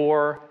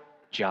your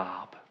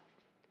job.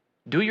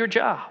 Do your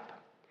job.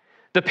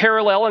 The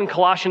parallel in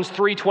Colossians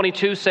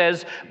 3:22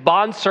 says,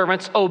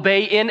 bondservants,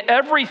 obey in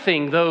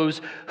everything those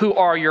who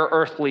are your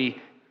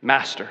earthly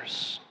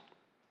masters.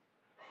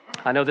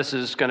 I know this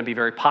is going to be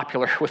very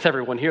popular with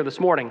everyone here this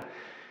morning.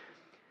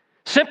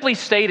 Simply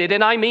stated,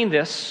 and I mean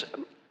this,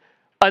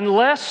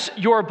 unless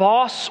your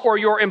boss or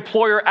your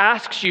employer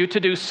asks you to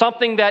do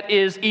something that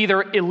is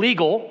either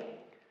illegal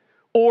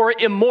or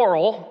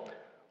immoral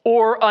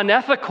or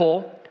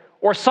unethical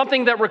or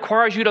something that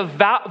requires you to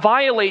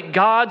violate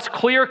God's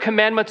clear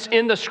commandments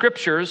in the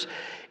Scriptures,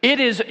 it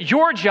is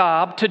your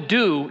job to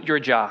do your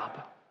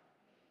job.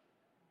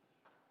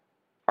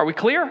 Are we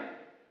clear?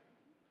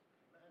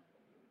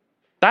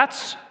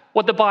 That's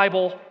what the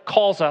Bible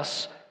calls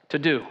us to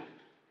do.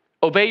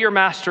 Obey your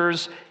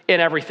masters in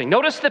everything.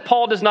 Notice that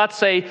Paul does not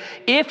say,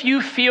 if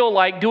you feel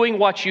like doing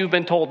what you've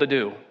been told to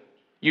do,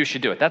 you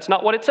should do it. That's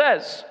not what it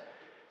says.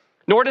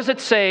 Nor does it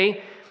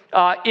say,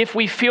 if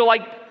we feel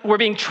like we're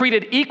being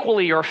treated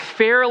equally or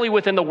fairly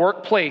within the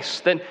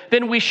workplace,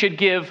 then we should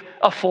give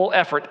a full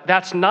effort.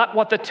 That's not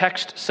what the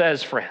text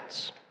says,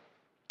 friends.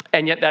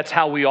 And yet that's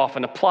how we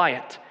often apply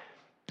it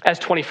as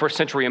 21st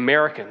century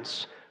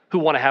Americans who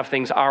want to have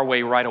things our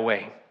way right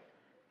away.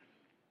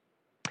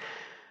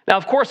 Now,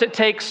 of course, it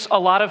takes a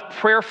lot of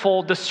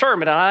prayerful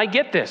discernment, and I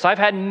get this. I've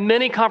had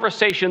many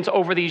conversations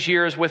over these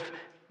years with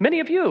many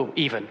of you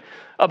even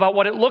about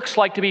what it looks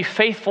like to be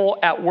faithful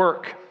at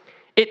work.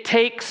 It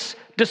takes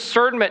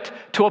discernment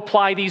to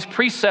apply these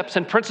precepts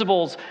and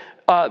principles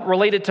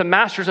related to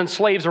masters and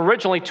slaves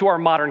originally to our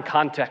modern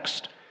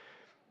context.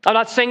 I'm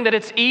not saying that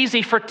it's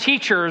easy for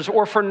teachers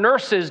or for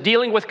nurses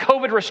dealing with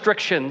COVID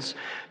restrictions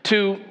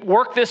to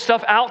work this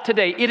stuff out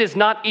today. It is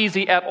not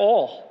easy at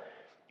all.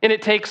 And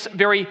it takes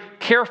very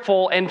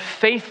careful and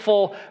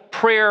faithful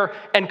prayer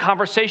and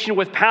conversation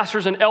with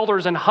pastors and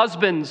elders and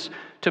husbands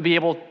to be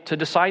able to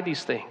decide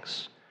these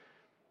things.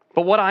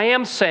 But what I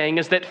am saying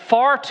is that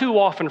far too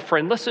often,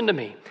 friend, listen to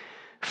me,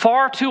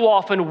 far too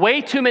often,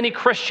 way too many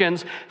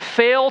Christians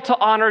fail to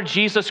honor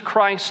Jesus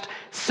Christ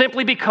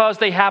simply because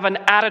they have an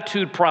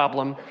attitude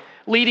problem,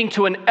 leading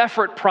to an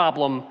effort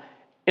problem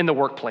in the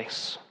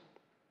workplace.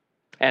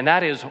 And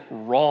that is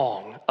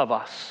wrong of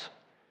us.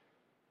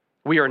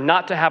 We are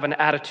not to have an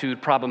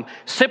attitude problem.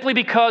 Simply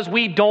because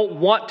we don't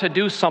want to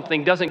do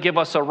something doesn't give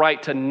us a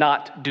right to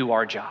not do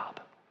our job.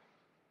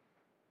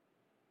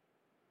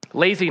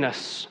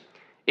 Laziness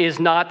is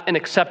not an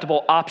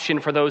acceptable option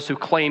for those who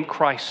claim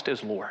Christ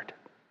as Lord.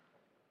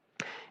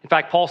 In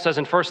fact, Paul says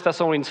in 1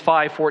 Thessalonians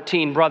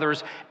 5:14,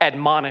 brothers,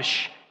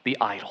 admonish the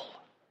idle.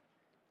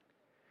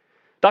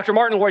 Dr.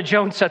 Martin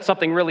Lloyd-Jones said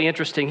something really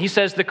interesting. He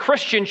says, the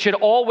Christian should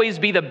always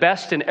be the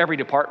best in every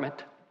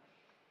department.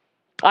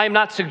 I am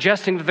not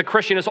suggesting that the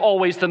Christian is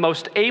always the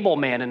most able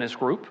man in his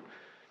group.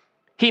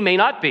 He may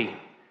not be.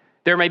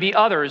 There may be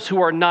others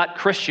who are not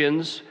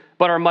Christians,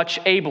 but are much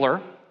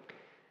abler.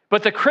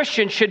 But the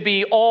Christian should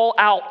be all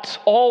out,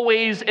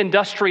 always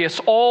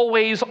industrious,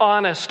 always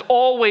honest,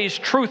 always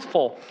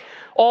truthful,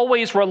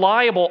 always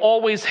reliable,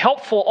 always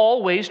helpful,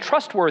 always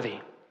trustworthy.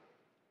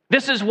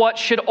 This is what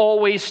should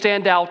always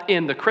stand out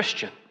in the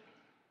Christian.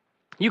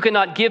 You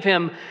cannot give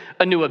him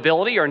a new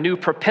ability or new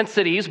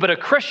propensities, but a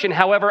Christian,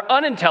 however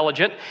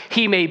unintelligent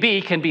he may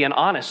be, can be an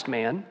honest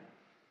man,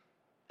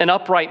 an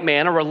upright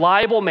man, a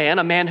reliable man,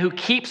 a man who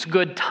keeps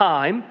good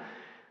time,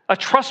 a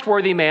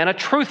trustworthy man, a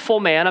truthful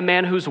man, a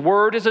man whose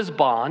word is his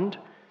bond,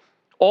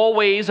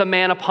 always a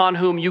man upon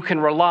whom you can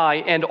rely,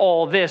 and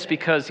all this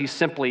because he's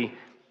simply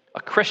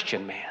a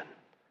Christian man.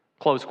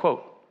 Close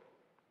quote.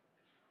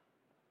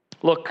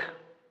 Look,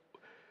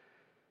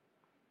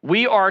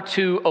 we are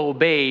to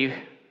obey,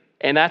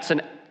 and that's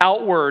an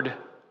outward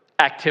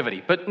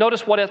activity. But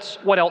notice what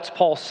else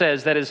Paul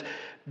says that is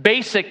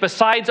basic.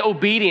 Besides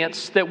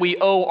obedience that we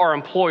owe our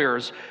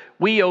employers,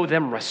 we owe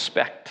them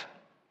respect.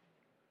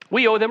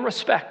 We owe them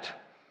respect.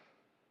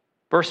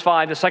 Verse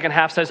 5, the second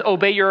half says,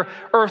 obey your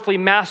earthly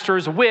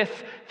masters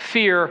with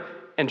fear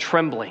and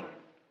trembling.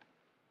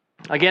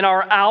 Again,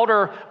 our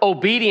outer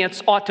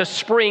obedience ought to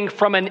spring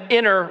from an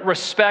inner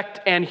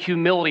respect and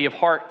humility of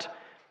heart,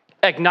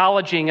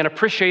 acknowledging and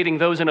appreciating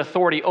those in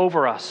authority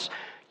over us.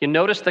 You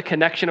notice the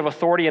connection of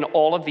authority in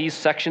all of these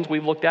sections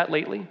we've looked at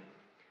lately?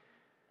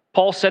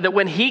 Paul said that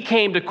when he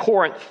came to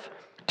Corinth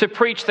to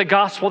preach the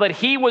gospel, that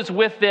he was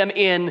with them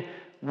in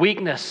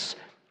weakness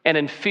and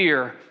in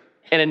fear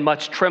and in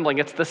much trembling.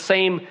 It's the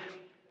same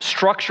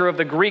structure of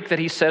the Greek that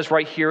he says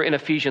right here in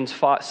Ephesians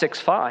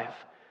 6:5.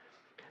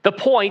 The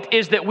point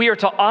is that we are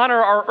to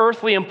honor our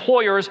earthly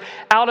employers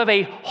out of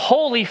a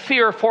holy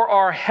fear for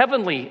our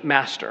heavenly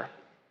master.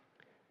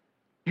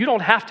 You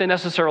don't have to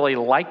necessarily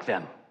like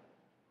them,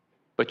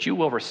 but you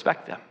will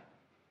respect them.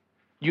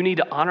 You need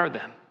to honor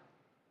them.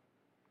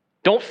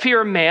 Don't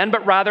fear man,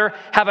 but rather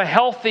have a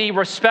healthy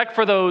respect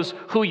for those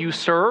who you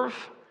serve,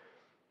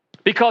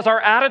 because our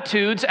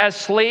attitudes as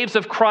slaves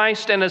of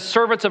Christ and as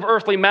servants of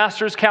earthly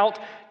masters count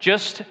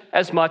just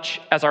as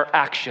much as our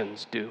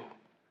actions do.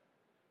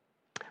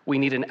 We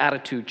need an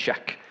attitude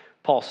check,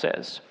 Paul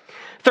says.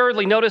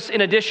 Thirdly, notice in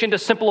addition to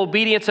simple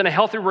obedience and a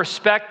healthy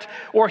respect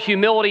or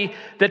humility,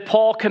 that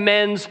Paul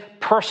commends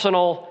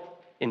personal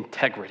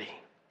integrity.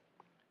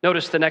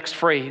 Notice the next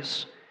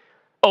phrase,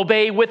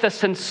 obey with a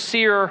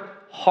sincere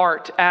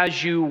heart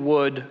as you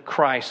would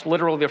Christ.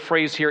 Literally, the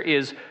phrase here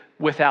is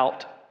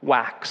without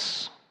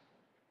wax.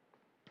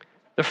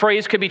 The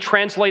phrase could be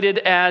translated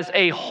as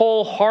a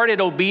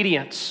wholehearted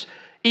obedience,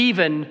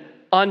 even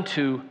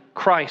unto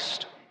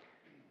Christ.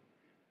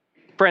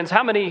 Friends,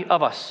 how many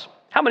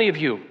of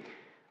you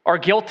are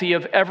guilty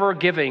of ever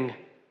giving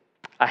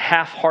a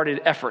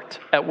half-hearted effort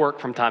at work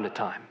from time to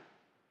time?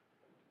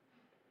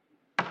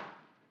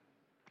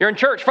 You're in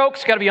church,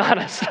 folks, got to be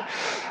honest,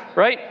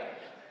 right?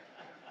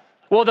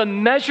 Well,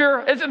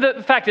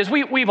 the fact is,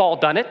 we've all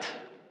done it,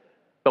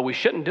 but we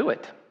shouldn't do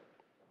it.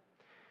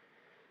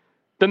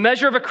 The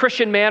measure of a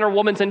Christian man or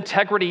woman's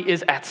integrity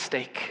is at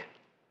stake.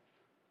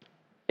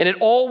 And it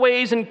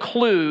always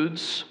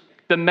includes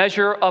the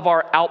measure of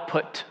our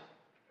output.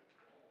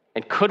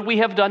 And could we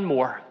have done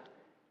more?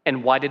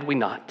 And why did we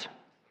not?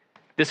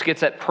 This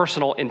gets at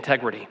personal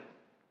integrity.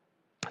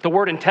 The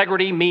word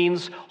integrity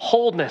means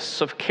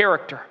wholeness of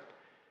character.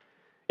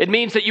 It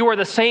means that you are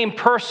the same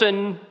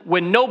person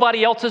when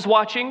nobody else is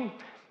watching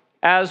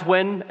as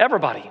when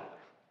everybody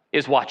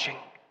is watching.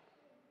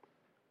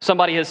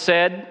 Somebody has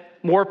said,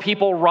 more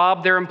people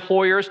rob their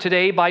employers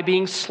today by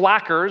being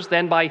slackers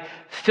than by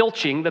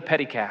filching the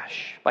petty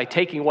cash, by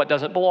taking what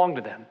doesn't belong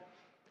to them.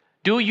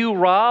 Do you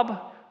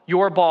rob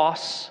your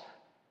boss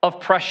of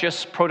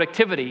precious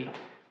productivity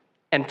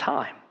and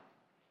time?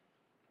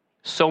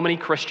 So many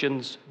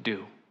Christians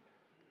do,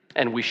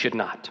 and we should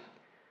not.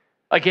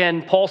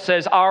 Again, Paul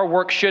says our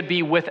work should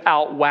be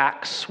without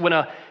wax. When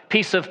a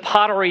piece of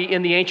pottery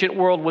in the ancient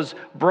world was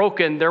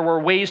broken, there were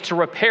ways to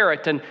repair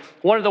it, and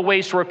one of the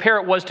ways to repair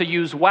it was to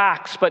use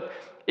wax, but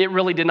it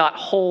really did not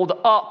hold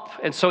up.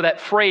 And so that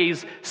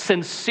phrase,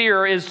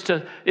 sincere, is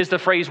the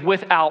phrase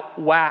without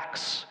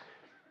wax,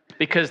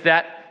 because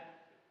that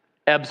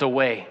ebbs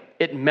away.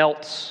 It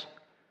melts.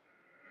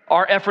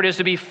 Our effort is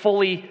to be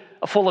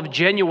full of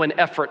genuine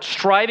effort,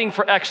 striving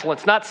for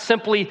excellence, not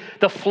simply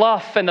the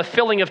fluff and the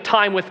filling of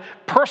time with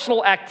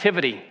personal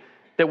activity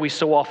that we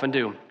so often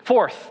do.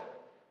 Fourth,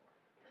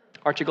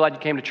 aren't you glad you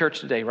came to church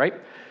today, right?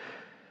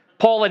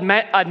 Paul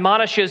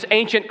admonishes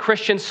ancient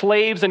Christian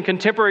slaves and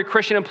contemporary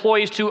Christian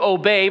employees to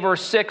obey,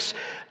 verse 6,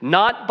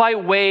 not by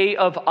way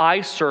of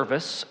eye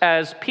service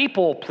as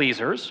people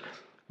pleasers,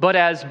 but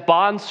as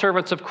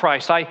bondservants of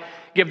Christ. I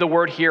give the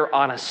word here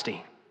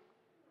honesty.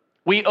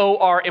 We owe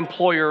our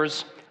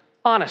employers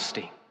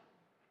honesty.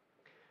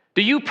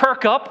 Do you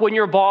perk up when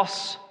your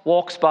boss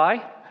walks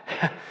by?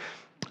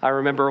 I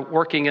remember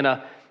working in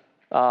a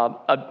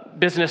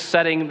business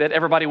setting that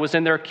everybody was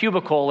in their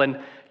cubicle, and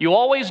you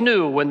always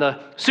knew when the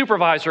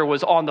supervisor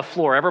was on the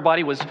floor.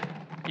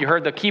 You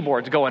heard the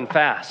keyboards going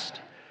fast.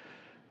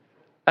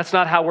 That's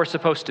not how we're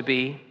supposed to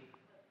be.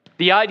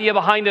 The idea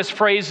behind this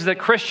phrase is that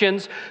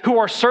Christians who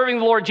are serving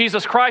the Lord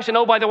Jesus Christ, and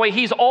oh, by the way,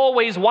 He's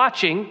always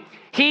watching,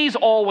 He's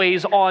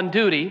always on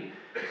duty,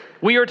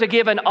 we are to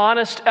give an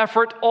honest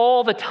effort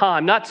all the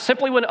time, not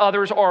simply when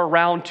others are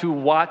around to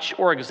watch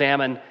or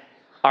examine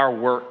our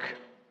work.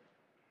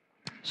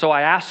 So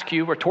I ask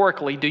you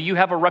rhetorically, do you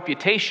have a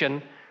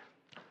reputation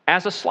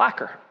as a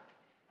slacker?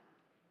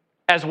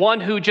 As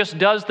one who just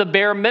does the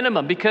bare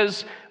minimum?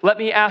 Because let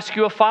me ask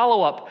you a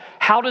follow-up.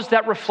 How does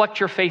that reflect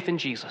your faith in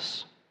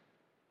Jesus?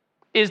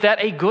 Is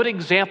that a good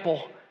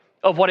example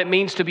of what it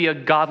means to be a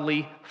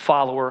godly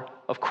follower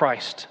of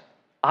Christ?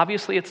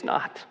 Obviously, it's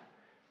not.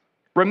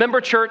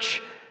 Remember,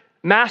 church,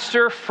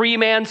 master, free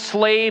man,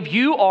 slave,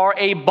 you are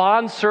a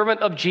bondservant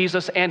of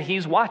Jesus, and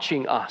He's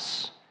watching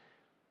us.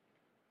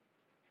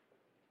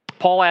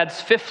 Paul adds,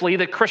 fifthly,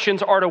 that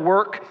Christians are to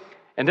work,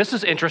 and this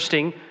is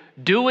interesting,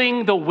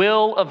 doing the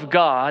will of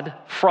God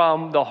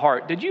from the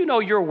heart. Did you know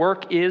your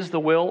work is the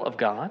will of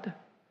God?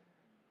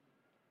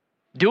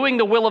 Doing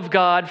the will of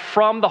God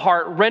from the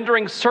heart,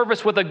 rendering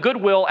service with a good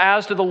will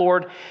as to the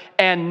Lord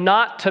and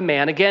not to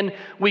man. Again,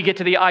 we get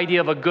to the idea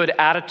of a good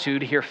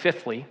attitude here,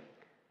 fifthly.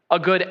 A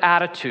good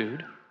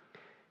attitude.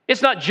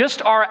 It's not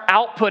just our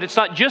output, it's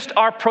not just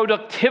our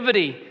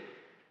productivity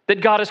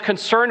that God is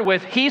concerned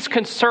with. He's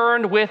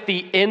concerned with the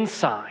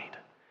inside.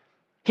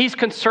 He's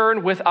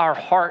concerned with our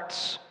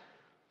hearts.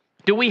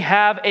 Do we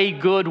have a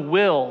good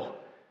will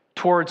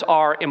towards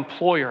our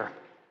employer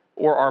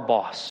or our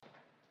boss?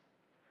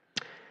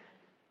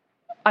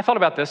 I thought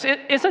about this.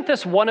 Isn't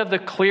this one of the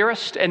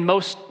clearest and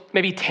most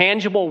maybe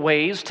tangible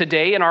ways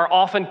today in our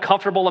often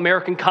comfortable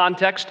American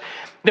context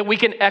that we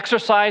can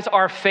exercise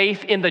our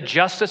faith in the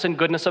justice and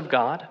goodness of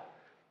God?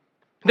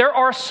 There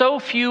are so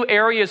few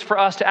areas for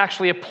us to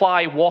actually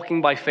apply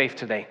walking by faith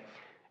today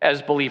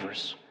as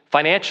believers,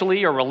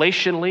 financially or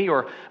relationally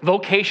or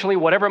vocationally,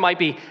 whatever it might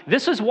be.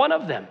 This is one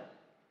of them.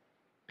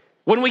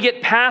 When we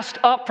get passed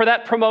up for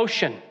that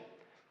promotion,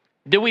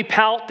 do we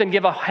pout and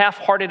give a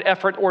half-hearted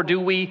effort, or do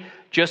we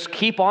just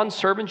keep on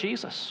serving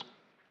Jesus,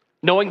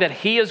 knowing that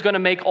He is going to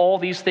make all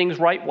these things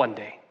right one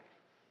day?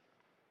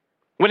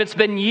 When it's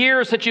been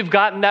years that you've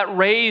gotten that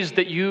raise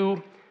that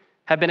you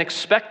have been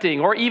expecting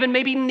or even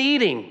maybe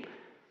needing,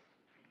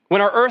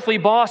 when our earthly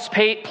boss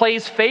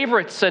plays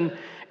favorites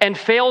and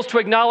fails to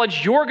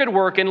acknowledge your good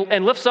work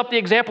and lifts up the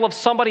example of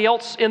somebody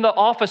else in the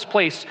office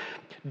place,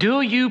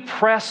 do you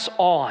press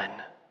on?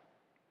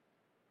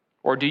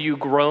 Or do you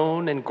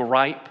groan and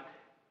gripe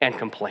and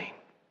complain?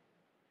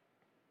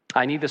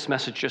 I need this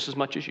message just as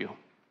much as you.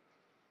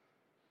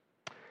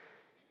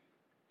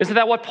 Isn't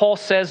that what Paul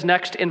says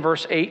next in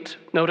verse 8?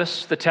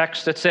 Notice the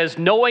text that says,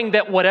 knowing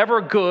that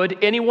whatever good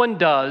anyone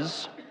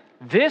does,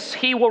 this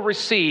he will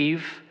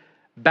receive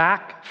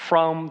back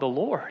from the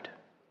Lord,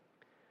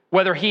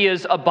 whether he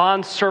is a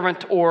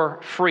bondservant or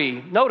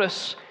free.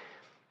 Notice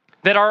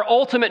that our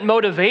ultimate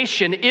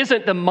motivation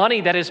isn't the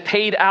money that is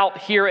paid out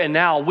here and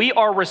now. We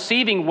are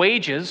receiving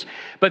wages,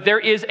 but there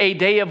is a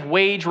day of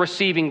wage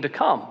receiving to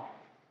come.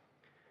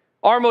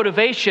 Our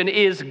motivation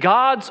is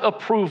God's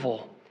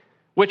approval,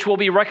 which will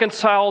be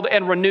reconciled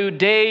and renewed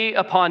day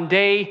upon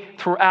day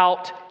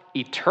throughout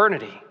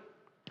eternity.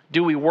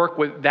 Do we work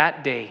with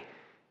that day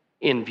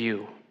in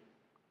view?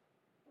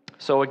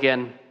 So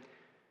again,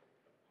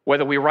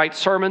 whether we write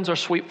sermons or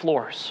sweep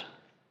floors,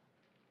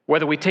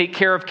 whether we take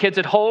care of kids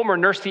at home or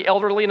nurse the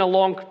elderly in a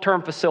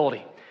long-term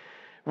facility,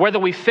 whether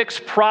we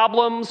fix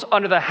problems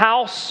under the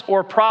house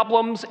or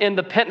problems in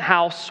the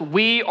penthouse,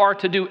 we are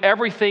to do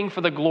everything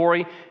for the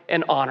glory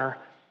and honor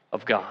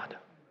of God.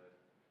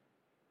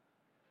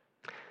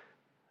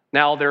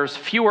 Now, there's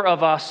fewer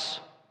of us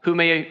who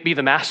may be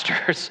the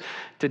masters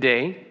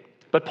today,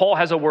 but Paul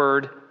has a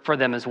word for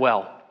them as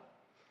well.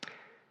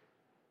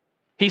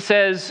 He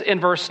says in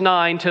verse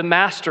 9 to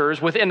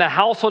masters within the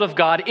household of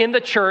God in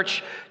the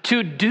church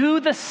to do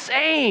the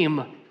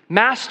same.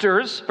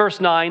 Masters,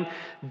 verse 9,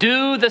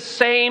 do the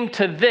same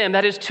to them,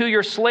 that is to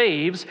your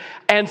slaves,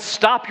 and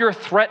stop your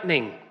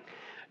threatening,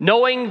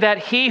 knowing that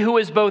he who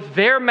is both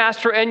their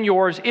master and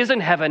yours is in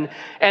heaven,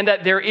 and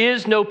that there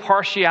is no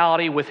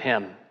partiality with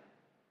him.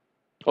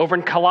 Over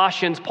in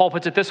Colossians, Paul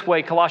puts it this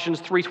way,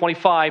 Colossians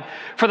 3:25,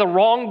 for the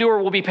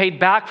wrongdoer will be paid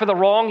back for the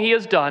wrong he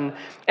has done,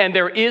 and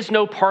there is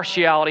no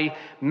partiality.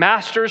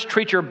 Masters,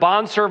 treat your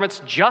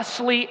bondservants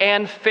justly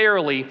and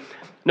fairly,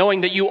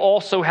 knowing that you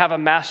also have a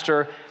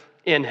master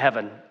in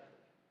heaven.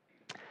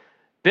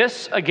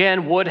 This,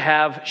 again, would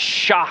have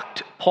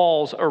shocked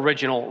Paul's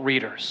original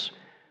readers.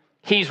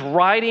 He's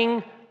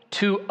writing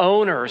to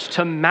owners,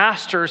 to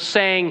masters,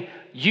 saying,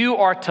 you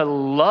are to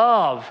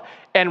love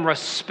and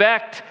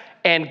respect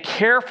and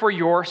care for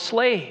your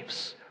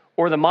slaves.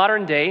 Or the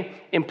modern day,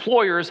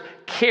 employers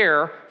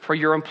care for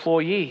your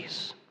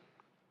employees.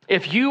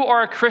 If you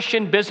are a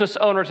Christian business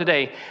owner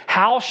today,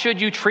 how should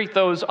you treat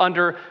those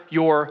under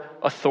your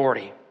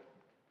authority?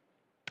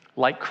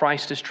 Like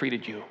Christ has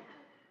treated you.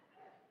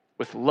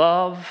 With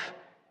love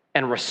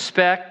and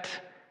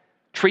respect.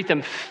 Treat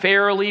them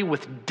fairly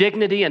with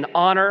dignity and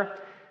honor,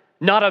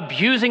 not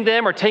abusing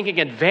them or taking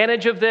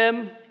advantage of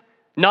them,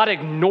 not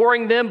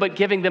ignoring them, but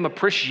giving them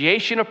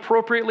appreciation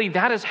appropriately.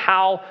 That is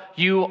how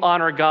you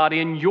honor God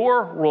in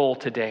your role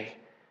today.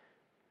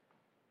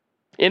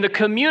 In the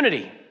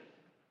community,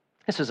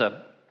 this is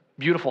a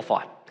beautiful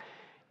thought.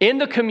 In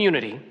the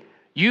community,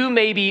 you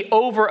may be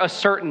over a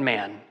certain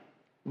man,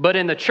 but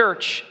in the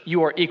church,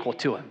 you are equal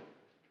to him.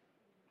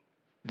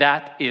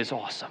 That is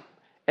awesome.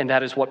 And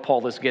that is what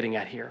Paul is getting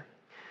at here.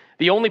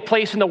 The only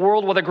place in the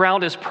world where the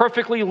ground is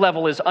perfectly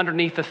level is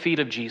underneath the feet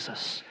of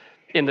Jesus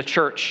in the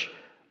church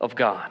of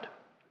God.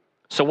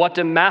 So what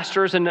do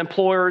masters and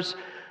employers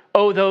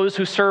owe those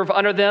who serve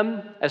under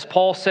them? As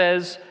Paul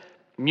says,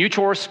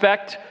 mutual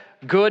respect,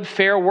 good,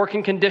 fair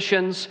working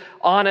conditions,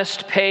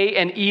 honest pay,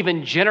 and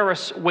even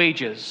generous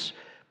wages,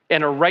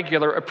 and a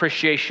regular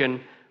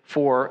appreciation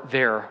for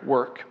their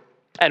work.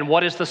 And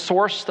what is the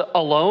source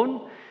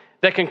alone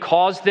that can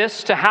cause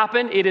this to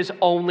happen? It is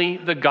only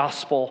the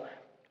gospel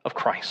of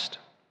Christ.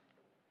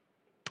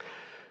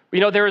 You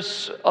know,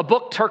 there's a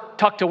book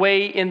tucked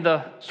away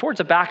towards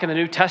the back in the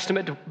New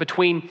Testament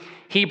between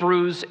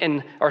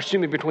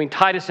between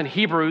Titus and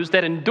Hebrews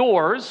that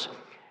endures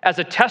as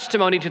a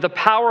testimony to the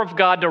power of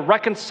God to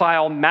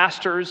reconcile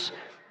masters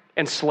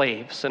and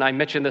slaves. And I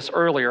mentioned this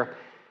earlier.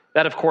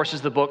 That, of course,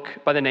 is the book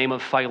by the name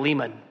of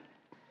Philemon.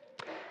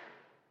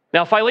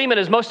 Now, Philemon,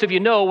 as most of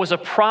you know, was a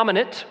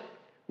prominent,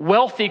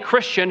 wealthy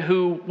Christian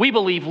who we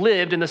believe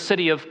lived in the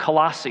city of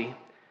Colossae.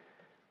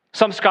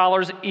 Some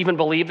scholars even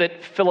believe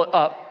that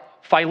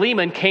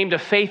Philemon came to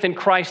faith in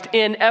Christ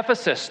in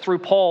Ephesus through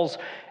Paul's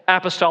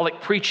apostolic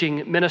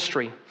preaching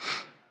ministry.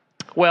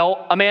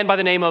 Well, a man by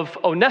the name of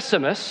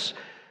Onesimus,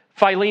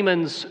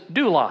 Philemon's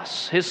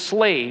doulos, his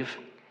slave,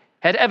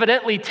 had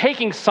evidently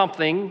taken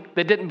something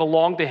that didn't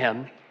belong to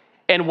him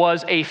and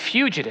was a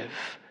fugitive,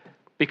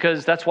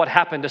 because that's what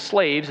happened to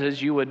slaves,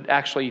 is you would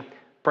actually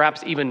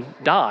perhaps even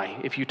die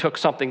if you took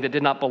something that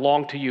did not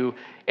belong to you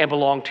and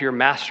belonged to your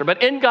master.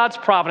 But in God's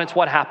providence,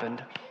 what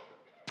happened?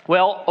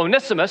 Well,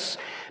 Onesimus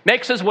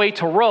makes his way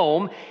to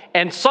Rome,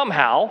 and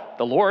somehow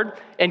the Lord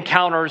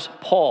encounters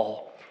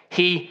Paul.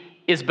 He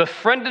is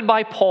befriended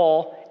by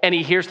Paul, and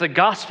he hears the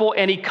gospel,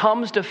 and he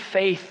comes to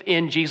faith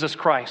in Jesus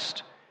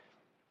Christ.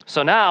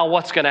 So now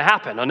what's going to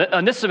happen?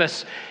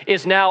 Onesimus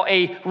is now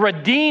a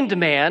redeemed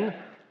man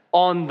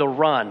on the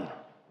run.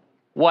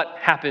 What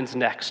happens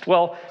next?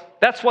 Well,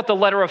 that's what the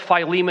letter of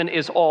Philemon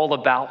is all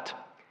about.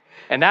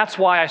 And that's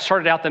why I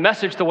started out the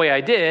message the way I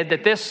did,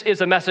 that this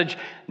is a message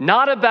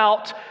not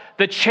about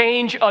the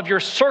change of your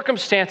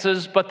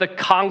circumstances, but the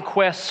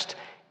conquest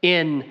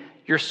in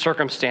your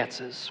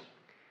circumstances.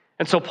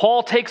 And so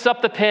Paul takes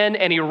up the pen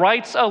and he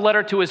writes a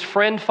letter to his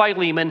friend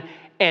Philemon,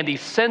 and he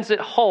sends it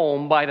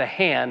home by the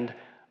hand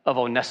of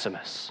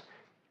Onesimus.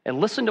 And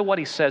listen to what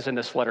he says in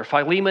this letter.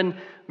 Philemon,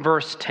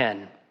 verse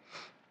 10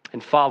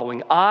 and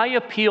following. I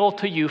appeal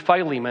to you,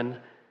 Philemon,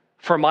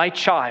 for my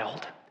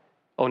child,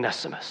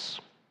 Onesimus,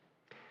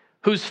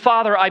 whose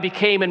father I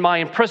became in my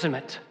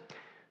imprisonment.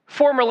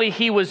 Formerly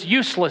he was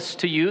useless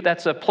to you.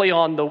 That's a play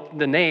on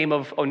the name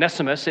of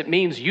Onesimus. It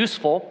means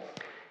useful.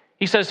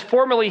 He says,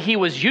 formerly he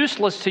was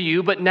useless to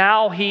you, but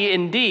now he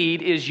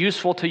indeed is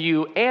useful to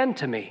you and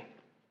to me.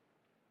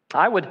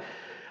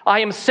 I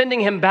am sending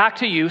him back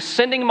to you,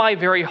 sending my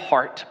very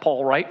heart,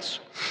 Paul writes.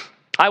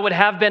 I would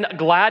have been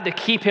glad to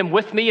keep him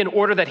with me in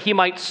order that he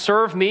might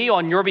serve me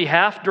on your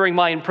behalf during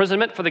my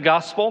imprisonment for the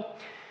gospel.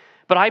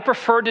 But I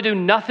preferred to do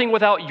nothing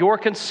without your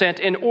consent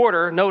in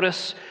order,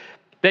 notice,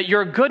 that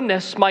your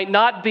goodness might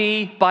not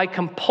be by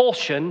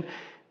compulsion,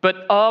 but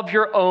of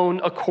your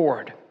own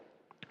accord.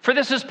 For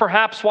this is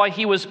perhaps why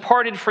he was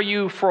parted for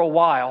you for a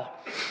while,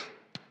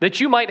 that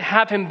you might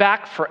have him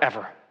back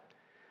forever.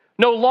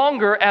 No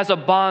longer as a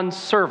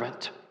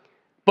bondservant,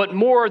 but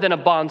more than a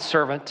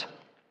bondservant,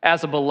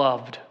 as a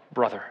beloved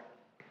brother,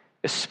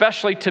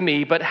 especially to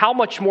me, but how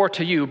much more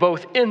to you,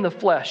 both in the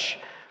flesh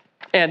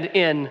and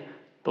in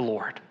the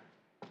Lord.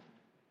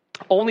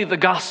 Only the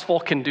gospel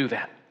can do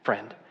that,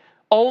 friend.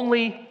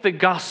 Only the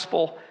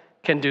gospel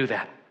can do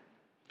that.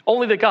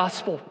 Only the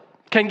gospel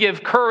can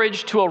give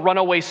courage to a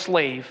runaway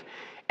slave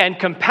and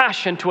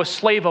compassion to a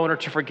slave owner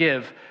to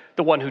forgive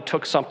the one who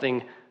took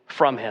something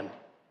from him.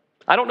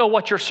 I don't know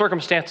what your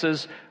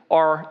circumstances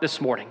are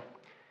this morning,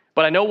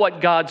 but I know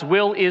what God's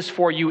will is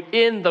for you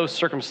in those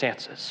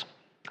circumstances.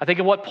 I think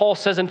of what Paul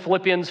says in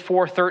Philippians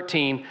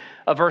 4:13,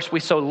 a verse we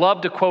so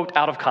love to quote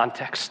out of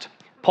context.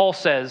 Paul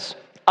says,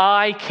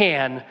 I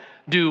can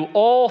do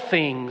all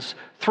things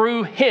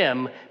through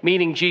him,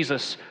 meaning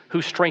Jesus,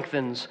 who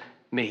strengthens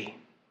me.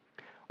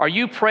 Are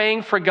you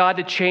praying for God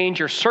to change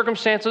your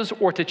circumstances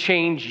or to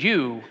change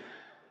you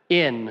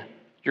in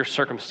your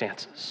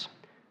circumstances?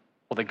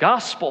 Well, the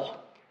gospel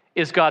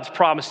is God's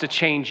promise to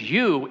change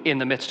you in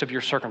the midst of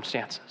your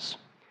circumstances.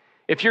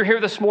 If you're here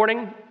this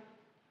morning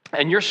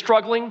and you're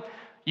struggling,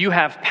 you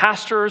have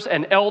pastors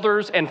and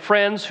elders and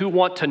friends who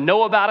want to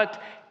know about it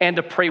and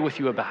to pray with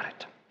you about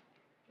it.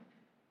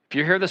 If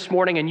you're here this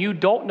morning and you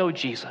don't know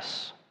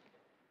Jesus,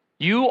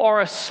 you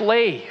are a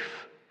slave,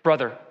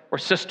 brother or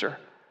sister.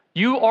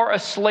 You are a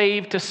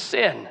slave to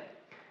sin.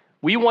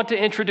 We want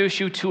to introduce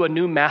you to a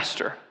new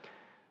master,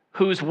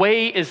 whose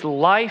way is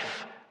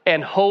life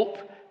and hope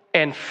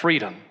and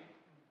freedom.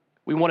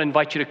 We want to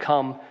invite you to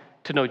come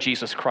to know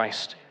Jesus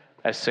Christ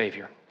as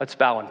Savior. Let's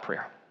bow in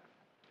prayer.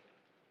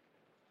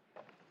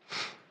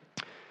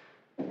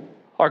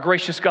 Our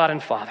gracious God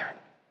and Father,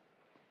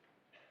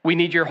 we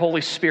need your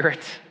Holy Spirit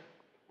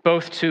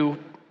both to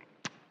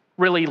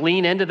really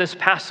lean into this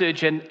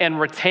passage and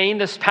retain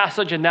this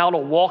passage and now to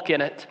walk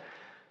in it.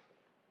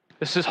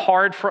 This is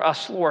hard for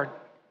us, Lord.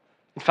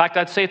 In fact,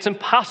 I'd say it's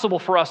impossible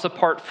for us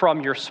apart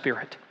from your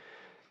Spirit.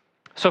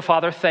 So,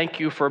 Father, thank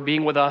you for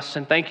being with us,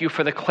 and thank you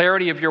for the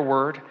clarity of your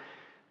word,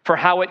 for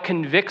how it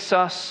convicts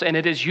us, and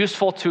it is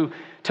useful to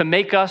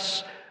make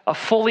us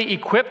fully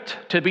equipped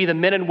to be the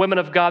men and women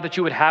of God that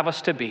you would have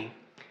us to be.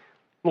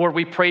 Lord,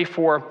 we pray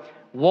for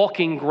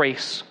walking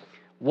grace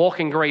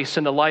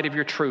in the light of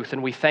your truth,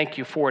 and we thank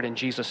you for it in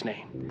Jesus'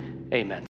 name. Amen.